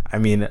 I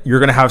mean, you're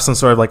going to have some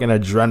sort of like an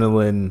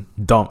adrenaline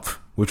dump,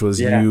 which was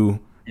you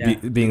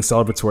being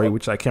celebratory,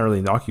 which I can't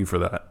really knock you for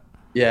that.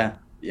 Yeah.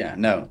 Yeah.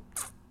 No.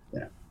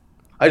 Yeah.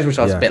 I just wish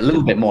I was a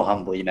little bit more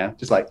humble,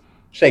 just like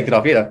shake it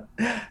off,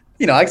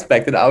 I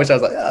expected it. I wish I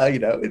was like,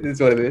 it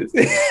is what it is.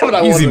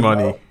 But easy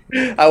money.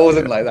 I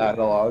wasn't like that at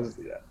all. I was,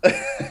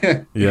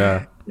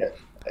 Yeah.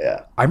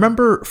 Yeah. I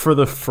remember for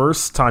the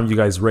first time you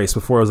guys raced,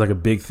 before it was like a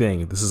big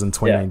thing, this is in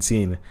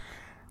 2019,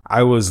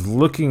 I was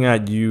looking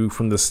at you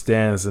from the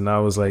stands and I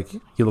was like,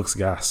 he looks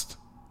gassed.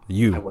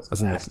 I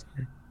was gassed.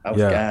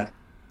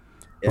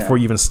 Before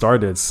you even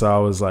started. So I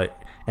was like,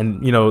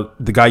 and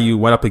the guy you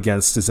went up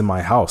against is in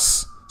my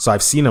house. So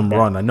I've seen him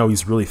run. I know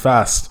he's really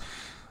fast.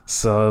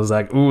 So I was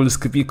like, ooh, this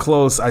could be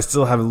close. I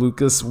still have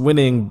Lucas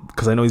winning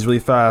because I know he's really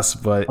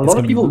fast, but a lot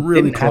of people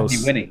really didn't have me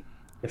winning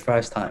the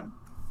first time.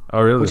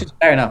 Oh, really? Which is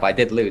fair enough. I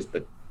did lose,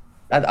 but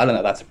I don't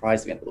know. That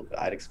surprised me a little bit.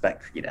 I'd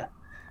expect, I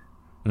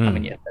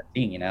mean,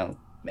 13,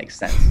 makes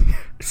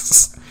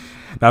sense.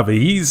 No, but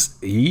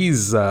he's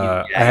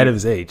ahead of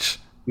his age.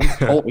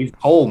 He's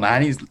tall,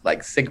 man. He's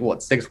like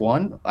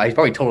 6'1"? He's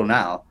probably taller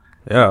now.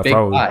 Yeah, big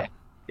probably. Guy.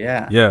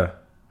 Yeah.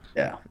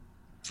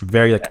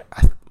 Very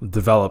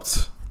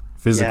developed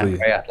physically. Yeah,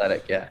 very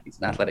athletic. Yeah, he's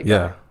an athletic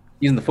guy.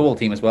 He's in the football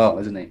team as well,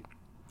 isn't he?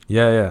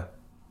 Yeah.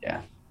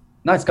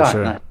 Nice guy.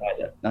 Sure.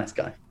 Nice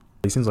guy.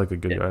 He seems like a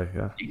good guy.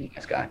 Yeah.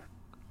 Nice guy.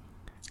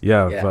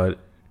 Yeah, but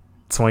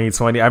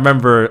 2020, I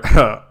remember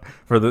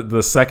for the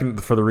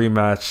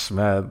rematch,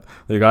 man,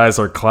 the guys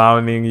are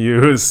clowning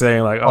you,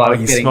 saying like, "Oh,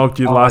 he smoked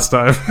you last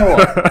time."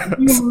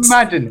 Can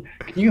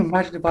you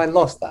imagine if I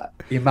lost that?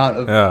 The amount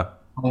of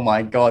oh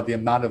my god, the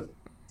amount of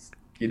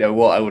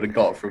what I would have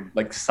got from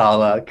like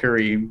Salah,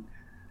 Kareem.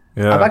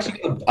 Yeah.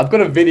 I've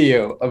got a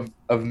video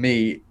of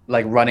me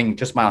like running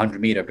just my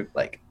 100 meter, but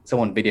like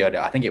someone videoed it.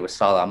 I think it was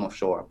Salah, I'm not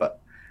sure, but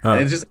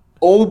and it's just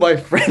all my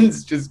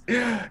friends just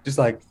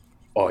like,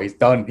 oh, he's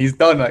done,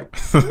 like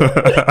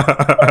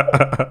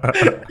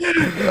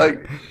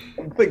like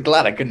I'm quite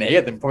glad I couldn't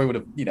hear them. Probably would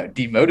have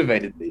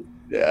demotivated me.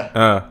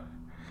 Yeah.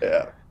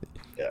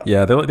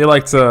 They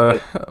like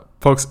to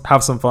folks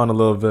have some fun a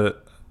little bit.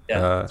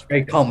 It's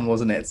very common,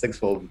 wasn't it? Sixth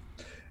form.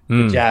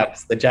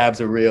 The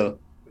jabs are real.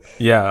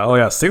 Yeah. Oh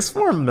yeah. Sixth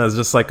form is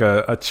just like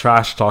a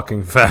trash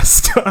talking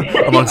fest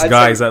amongst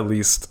guys, at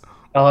least.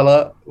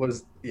 Salah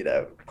was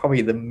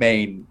probably the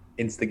main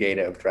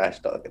instigator of trash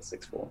talk at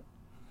sixth form.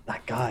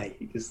 That guy,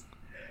 he just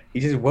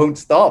won't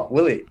stop,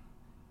 will he?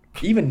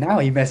 Even now,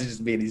 he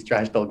messages me and he's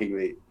trash talking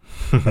me.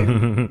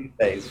 Like, these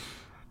days.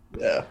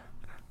 Yeah.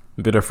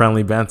 A bit of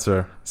friendly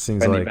banter,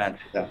 seems like.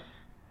 Banter,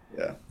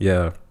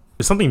 yeah.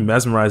 There's something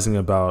mesmerizing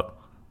about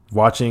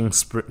watching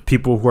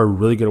people who are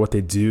really good at what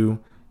they do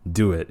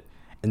it.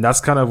 And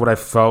that's kind of what I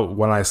felt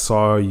when I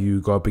saw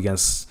you go up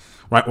against,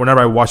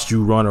 whenever I watched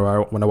you run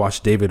or when I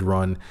watched David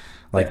run,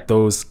 like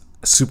those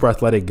super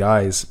athletic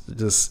guys,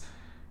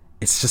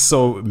 it's just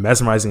so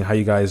mesmerizing how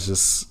you guys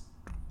just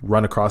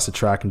run across the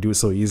track and do it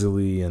so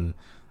easily, and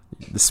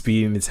the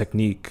speed and the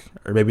technique,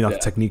 or maybe not the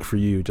technique for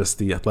you, just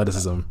the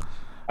athleticism.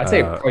 I'd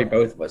say probably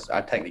both of us.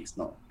 Our technique's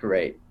not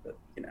great, but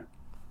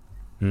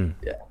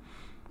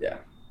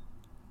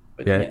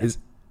But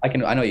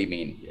I know what you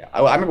mean. Yeah,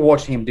 I remember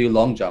watching him do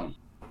long jump.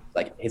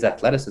 Like his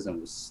athleticism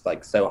was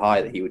like so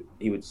high that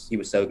he was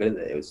so good at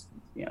it. It was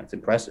it's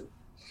impressive.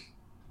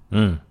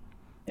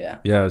 Yeah.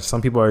 Yeah,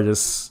 some people are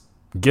just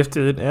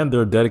gifted and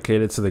they're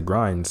dedicated to the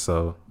grind,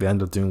 so they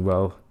end up doing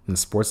well in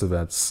sports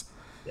events.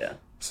 Yeah.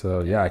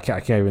 So Yeah. yeah, I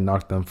can't even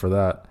knock them for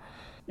that.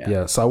 Yeah.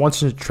 Yeah, so I want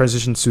to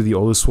transition to the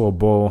Oluswo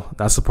Bowl.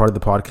 That's the part of the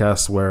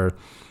podcast where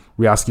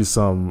we ask you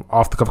some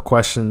off the cuff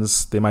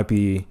questions. They might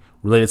be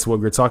related to what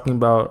we were talking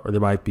about, or they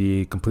might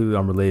be completely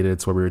unrelated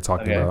to what we were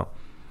talking Okay. about.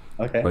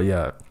 Okay. But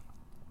yeah,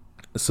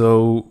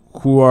 so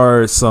who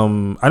are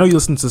some? I know you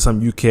listen to some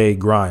UK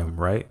grime,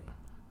 right?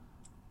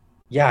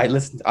 Yeah, I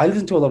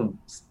listen to a lot of,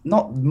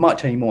 not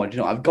much anymore. You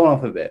know, I've gone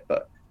off a bit,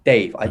 but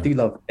Dave, I Mm, do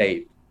love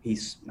Dave.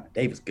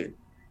 Dave is good.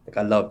 Like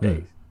I love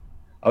mm, Dave.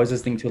 I was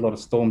listening to a lot of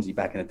Stormzy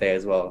back in the day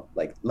as well.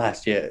 Like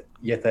last year,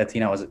 year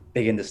 13, I was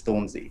big into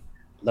Stormzy.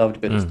 Loved a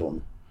bit of mm.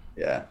 Stormzy.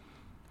 Yeah.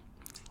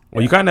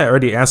 Well, you Yeah. kind of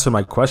already answered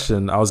my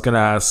question. I was gonna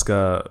ask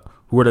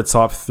who are the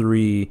top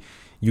three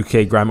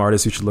UK grime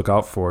artists you should look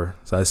out for.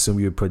 So I assume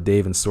you would put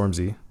Dave and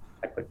Stormzy.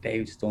 I put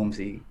Dave,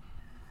 Stormzy.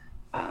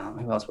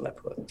 Who else would I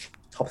put?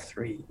 Top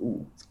three.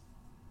 Ooh.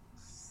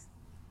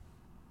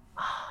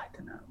 I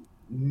don't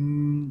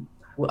know.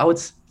 Well, I would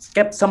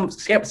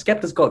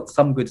Skepta's got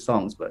some good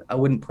songs, but I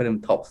wouldn't put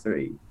him top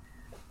three.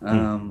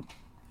 Mm, Um,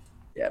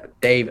 yeah, but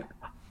Dave,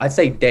 I'd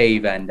say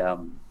Dave and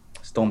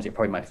Stormzy are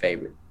probably my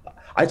favorite.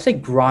 I'd say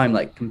grime,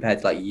 like compared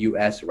to like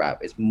US rap,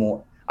 is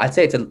more. I'd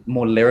say it's a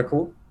more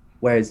lyrical,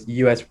 whereas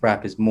US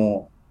rap is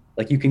more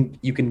like you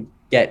can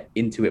get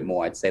into it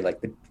more. I'd say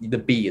like the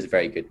beat is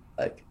very good.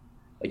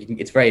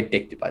 It's very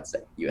addictive. I'd say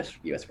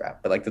US rap,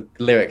 but like the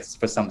lyrics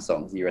for some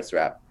songs, US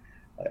rap,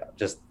 are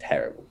just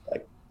terrible.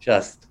 Like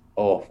just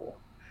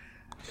awful.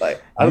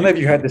 Like I don't know you, if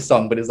you heard this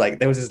song, but it's like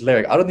there was this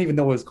lyric. I don't even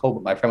know what it was called,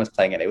 but my friend was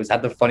playing it. It was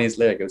had the funniest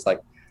lyric. It was like,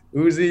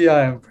 "Uzi,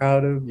 I am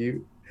proud of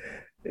you."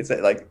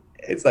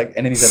 It's like,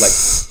 and then he said like,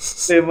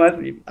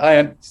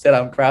 I said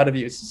I'm proud of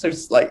you. It's so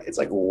like it's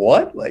like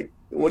what? Like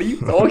what are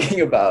you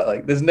talking about?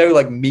 Like there's no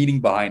like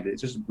meaning behind it.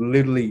 It's just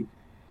literally,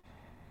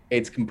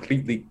 it's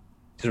completely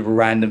just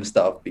random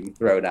stuff being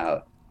thrown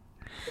out.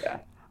 Yeah.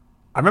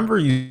 I remember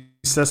you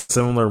said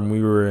similar when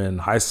we were in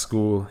high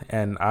school,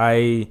 and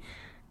I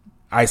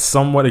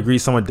somewhat agree,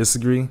 somewhat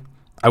disagree.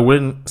 I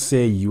wouldn't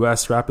say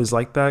U.S. rap is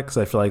like that because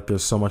I feel like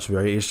there's so much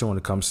variation when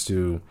it comes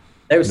to,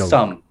 There you was know,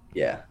 some.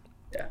 Yeah.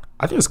 Yeah.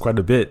 I think it's quite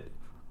a bit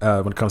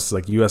when it comes to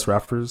like U.S.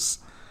 rappers,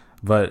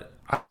 but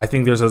I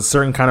think there's a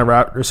certain kind of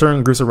rap, or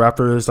certain groups of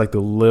rappers like the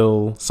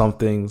Lil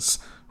somethings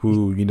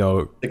who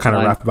Six kind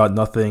of nine. rap about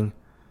nothing,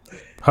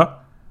 huh?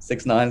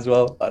 6ix9ine as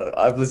well.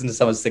 I've listened to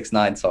some of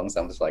 6ix9ine songs.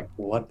 I'm just like,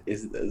 what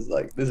is this?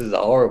 Like, this is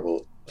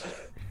horrible.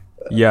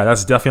 Yeah,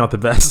 that's definitely not the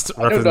best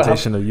I don't know how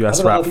representation of I U.S.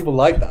 don't know how rap. people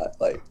like that.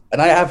 Like,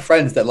 and I have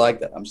friends that like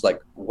that. I'm just like,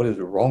 what is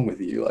wrong with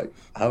you? Like,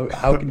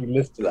 how can you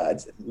listen to that?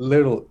 It's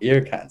little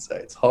ear cancer.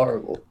 It's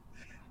horrible.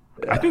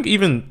 I Yeah. think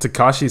even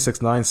Takashi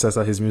 69 says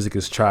that his music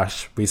is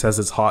trash, but he says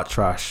it's hot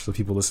trash, so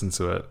people listen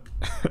to it.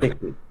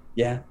 Addicted.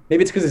 Yeah.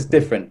 Maybe it's because it's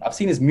different. I've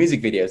seen his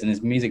music videos, and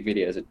his music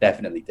videos are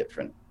definitely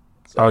different.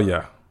 Oh So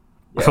yeah.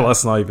 yeah.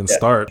 Let's not even Yeah.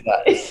 start.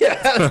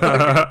 Yeah. That's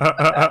not good.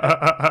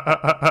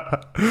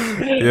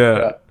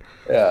 Yeah. Yeah.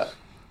 Yeah.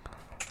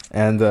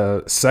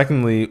 And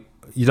secondly,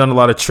 you've done a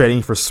lot of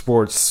training for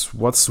sports.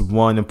 What's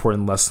one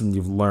important lesson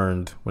you've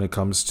learned when it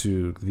comes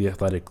to the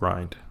athletic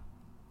grind?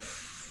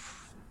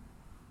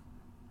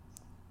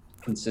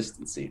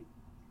 Consistency.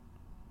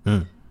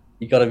 Mm,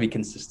 You got to be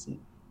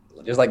consistent.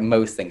 Just like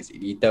most things,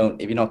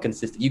 if you're not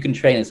consistent, you can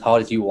train as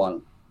hard as you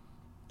want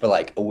for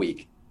like a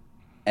week,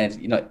 and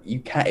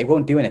you can't. It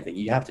won't do anything.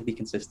 You have to be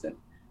consistent.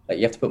 Like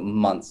you have to put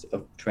months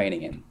of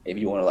training in if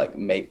you want to like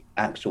make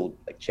actual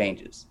like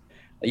changes.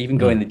 Like even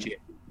going mm, to the gym,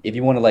 if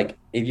you want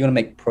to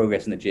make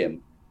progress in the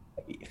gym,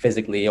 like,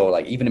 physically or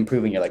like even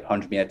improving your like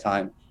 100-meter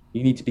time,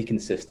 you need to be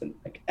consistent,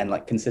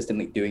 and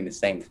consistently doing the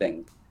same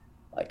thing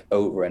like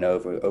over and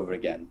over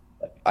again.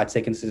 Like I'd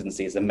say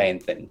consistency is the main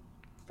thing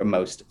for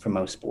most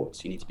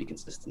sports. You need to be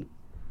consistent.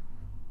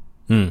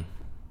 mm.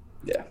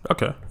 Yeah,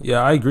 Okay.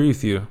 Yeah, I agree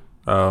with you.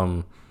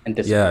 and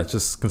Yeah, discipline.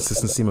 just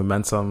consistency,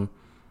 momentum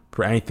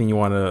for anything you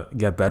want to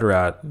get better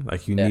at.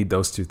 Like you Yeah, need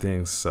those two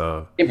things.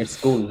 So different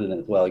schools in it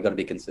as well. You got to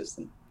be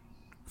consistent.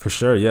 for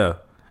sure, yeah.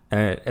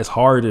 And it's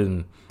hard,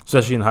 and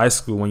especially in high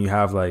school when you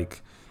have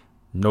like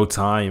no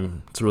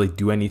time to really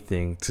do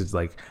anything to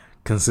like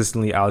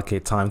consistently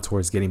allocate time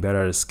towards getting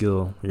better at a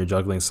skill. You're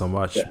juggling so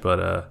much, Yeah,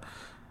 but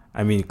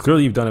I mean,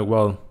 clearly you've done it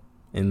well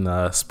in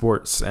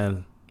sports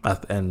and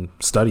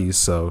studies.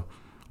 So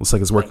looks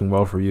like it's thank working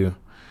well for you.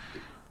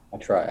 I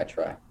try. I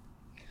try.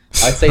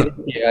 I'd say this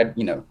year,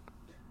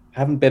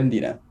 haven't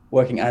been,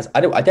 working as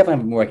I don't. I definitely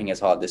haven't been working as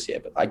hard this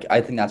year, but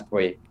I think that's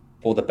probably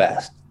for the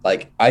best.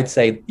 Like I'd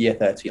say year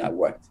 13, I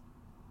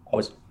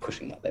was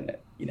pushing my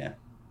limit,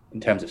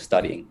 in terms of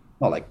studying,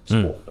 not like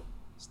Mm. sport, but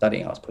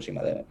studying. I was pushing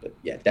my limit, but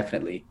yeah,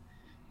 definitely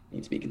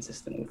need to be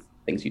consistent with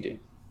things you do.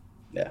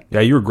 Yeah,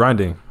 Yeah, you were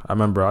grinding. I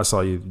remember I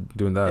saw you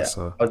doing that. yeah.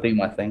 So I was doing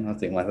my thing. I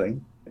was doing my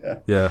thing. Yeah.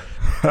 yeah,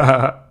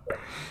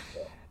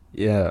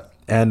 yeah.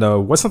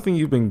 And what's something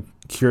you've been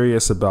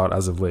curious about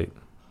as of late?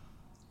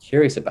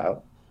 Curious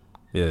about.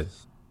 Yeah.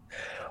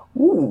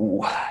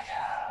 Ooh,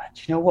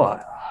 do you know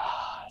what?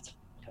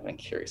 I've been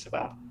curious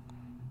about.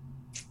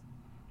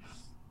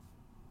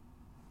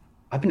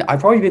 I've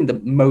probably been the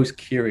most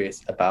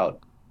curious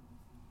about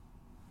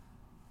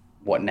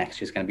what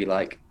next year's going to be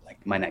like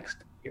my next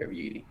year of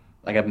uni.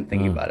 Like I've been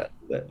thinking about it,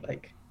 but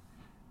like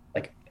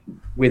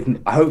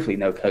with hopefully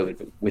no COVID,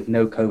 but with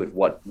no COVID,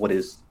 what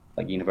is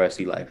like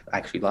university life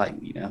actually like?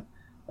 You know,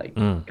 like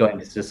going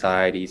to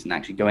societies and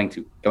actually going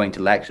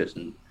to lectures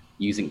and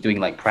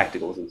doing like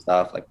practicals and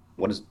stuff. Like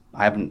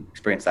I haven't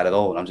experienced that at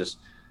all, and I'm just,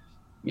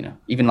 you know,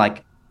 even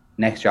like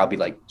next year I'll be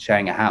like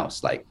sharing a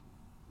house. Like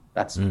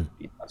that's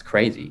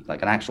crazy.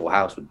 Like an actual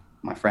house with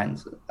my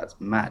friends. That's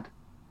mad.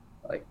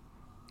 Like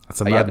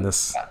that's a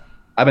madness.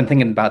 I've been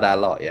thinking about that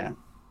a lot. Yeah,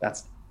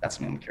 that's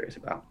something I'm curious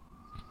about.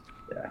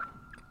 Yeah.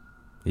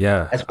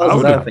 Yeah. As well as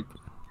another thing,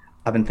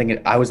 I've been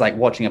thinking. I was like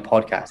watching a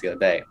podcast the other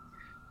day.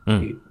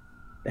 Dude,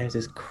 there's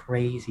this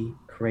crazy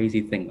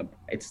thing.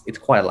 It's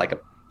quite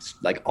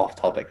like off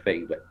topic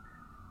thing, but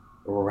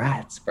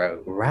rats,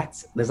 bro.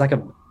 Rats. There's like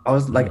I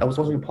was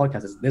watching a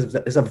podcast.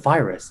 There's a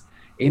virus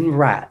in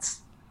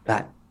rats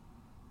that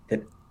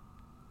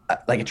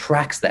like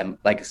attracts them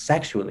like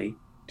sexually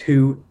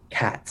to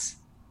cats.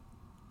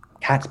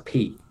 Cats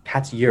pee,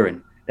 cats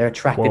urine. They're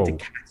attracted to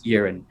cats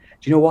urine.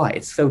 Do you know why?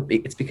 It's so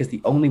big. It's because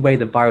the only way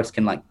the virus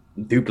can like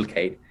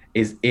duplicate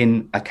is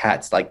in a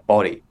cat's like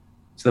body.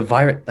 So the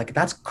virus, like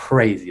that's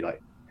crazy.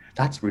 Like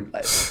that's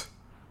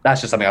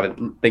just something I've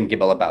been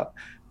thinking about,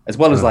 as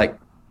well as like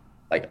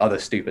other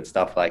stupid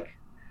stuff like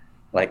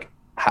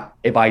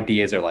if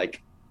ideas are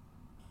like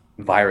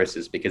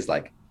viruses, because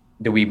like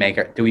do we make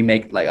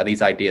like are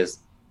these ideas,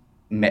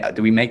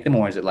 do we make them,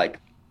 or is it like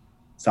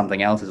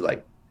something else is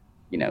like,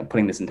 you know,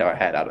 putting this into our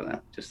head? I don't know,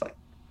 just like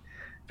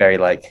very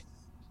like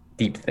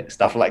deep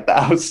stuff like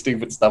that,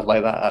 stupid stuff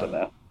like that. I don't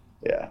know.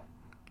 Yeah,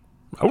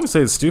 I wouldn't say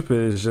it's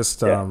stupid. It's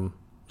just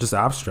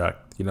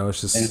abstract. You know,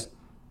 it's just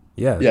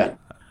yeah.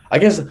 I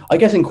guess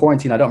in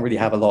quarantine I don't really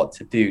have a lot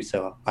to do,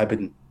 so I've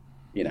been,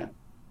 you know,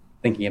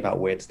 thinking about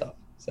weird stuff.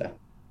 So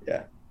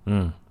yeah.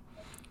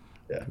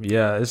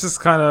 Yeah, it's just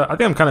kind of, I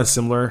think I'm kind of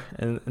similar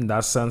in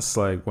that sense.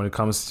 Like when it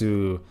comes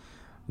to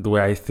the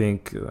way I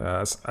think,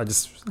 I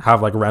just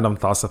have like random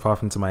thoughts that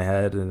pop into my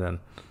head, and then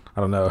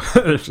I don't know,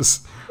 it's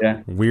just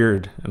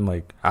weird and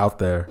like out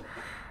there.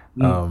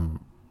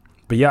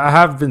 But yeah, I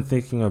have been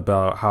thinking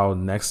about how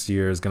next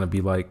year is going to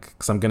be like,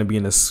 because I'm going to be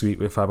in a suite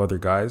with 5 other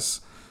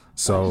guys.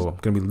 So I'm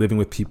going to be living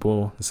with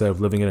people instead of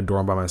living in a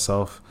dorm by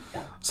myself.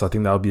 So I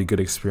think that'll be a good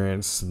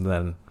experience. And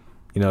then,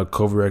 you know,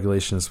 COVID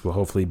regulations will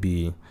hopefully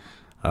be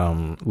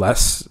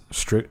less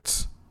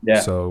strict.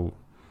 Yeah. So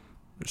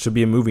it should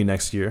be a movie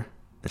next year.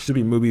 It should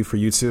be a movie for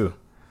you too,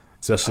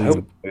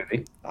 especially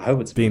I hope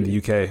it's being in the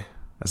UK.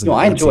 No,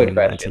 I enjoyed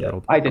first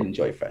year. I did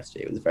enjoy first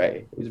year.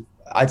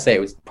 I'd say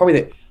it was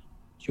probably the.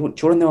 Do you want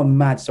to know a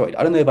mad story?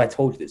 I don't know if I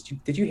told you this.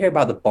 Did you hear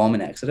about the bomb in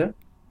Exeter?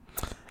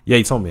 Yeah,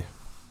 you told me.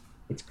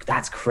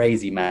 That's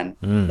crazy, man.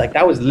 Like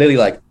that was literally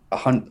like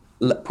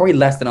probably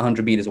less than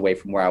 100 meters away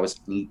from where I was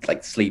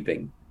like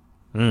sleeping.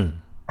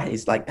 That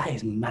is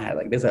mad.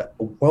 Like there's a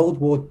World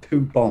War II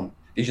bomb.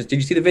 Did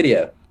you see the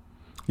video?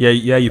 Yeah,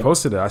 you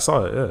posted it. I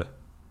saw it. Yeah.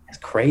 It's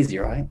crazy,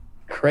 right?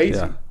 Crazy.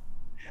 Yeah.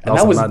 And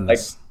that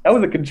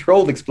was a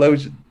controlled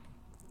explosion.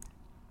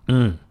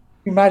 Can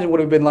you imagine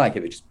what it would have been like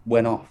if it just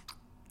went off?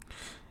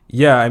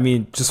 Yeah, I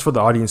mean, just for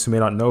the audience who may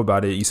not know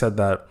about it, you said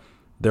that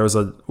there was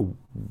a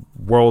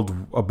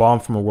bomb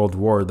from a world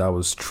war that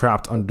was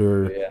trapped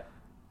under. Yeah.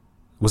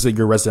 Was it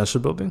your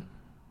residential building,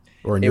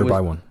 or a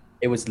nearby one?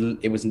 It was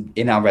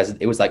in our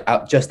It was like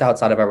just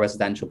outside of our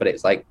residential, but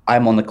it's like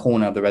I'm on the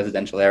corner of the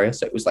residential area,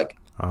 so it was like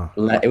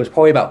it was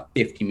probably about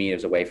 50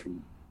 meters away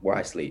from where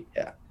I sleep.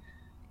 Yeah.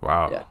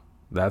 Wow. Yeah.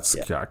 That's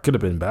could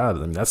have been bad. I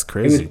mean, that's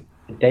crazy.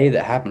 The day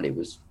that happened, it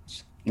was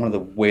one of the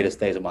weirdest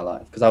days of my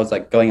life, because I was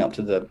like going up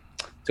to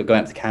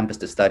campus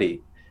to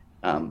study,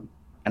 and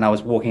I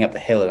was walking up the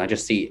hill and I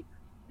just see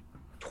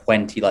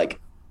 20 like,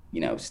 you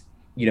know,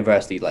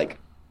 university like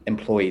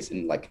employees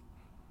in like,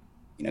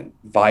 you know,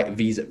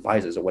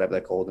 visors or whatever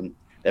they're called, and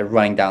they're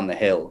running down the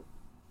hill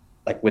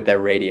like with their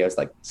radios,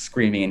 like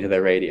screaming into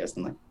their radios.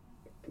 And like,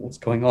 what's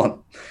going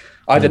on?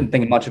 I didn't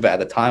think much of it at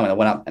the time when I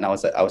went up and I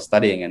was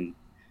studying, and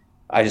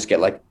I just get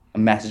like a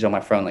message on my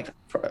phone, like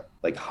for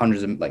like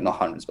hundreds of, like not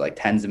hundreds, but like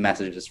tens of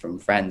messages from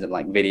friends and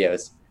like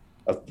videos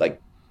of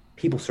like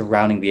people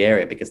surrounding the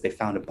area because they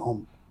found a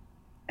bomb.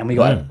 And we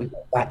got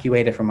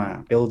evacuated from our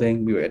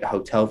building. We were at a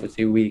hotel for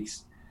 2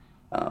 weeks.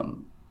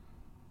 And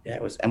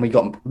we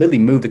got literally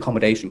moved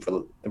accommodation for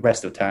the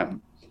rest of the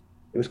term.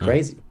 It was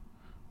crazy.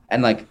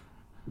 And like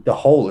the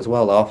hole as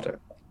well after.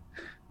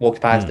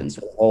 Walked past it and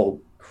saw the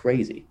hole.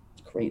 Crazy.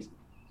 It's crazy.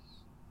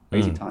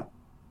 Crazy time.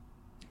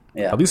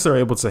 Yeah. At least they're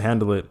able to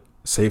handle it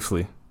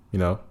safely, you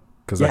know,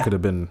 because that could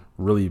have been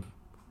really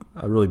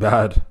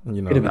bad,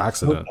 you know,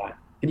 accident. So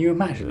can you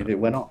imagine if it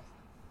went off?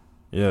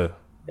 Yeah.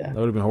 That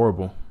would have been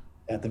horrible.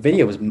 Yeah, the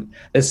video was.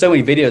 There's so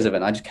many videos of it,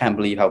 and I just can't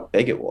believe how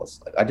big it was.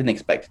 Like, I didn't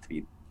expect it to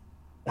be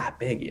that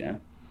big, you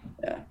know.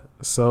 Yeah.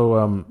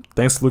 So,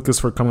 thanks, Lucas,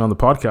 for coming on the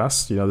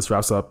podcast. You know, this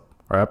wraps up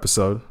our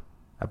episode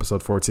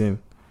 14.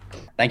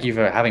 Thank you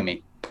for having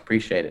me.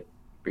 Appreciate it.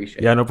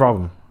 Appreciate Yeah, it. no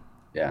problem.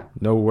 Yeah.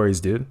 No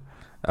worries, dude.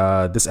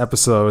 This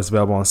episode is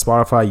available on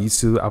Spotify,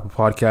 YouTube, Apple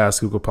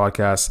Podcasts, Google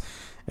Podcasts.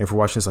 And if you're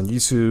watching this on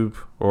YouTube,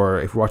 or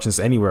if you're watching this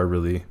anywhere,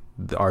 really,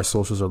 our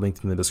socials are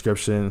linked in the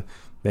description.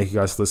 Thank you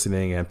guys for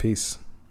listening, and peace.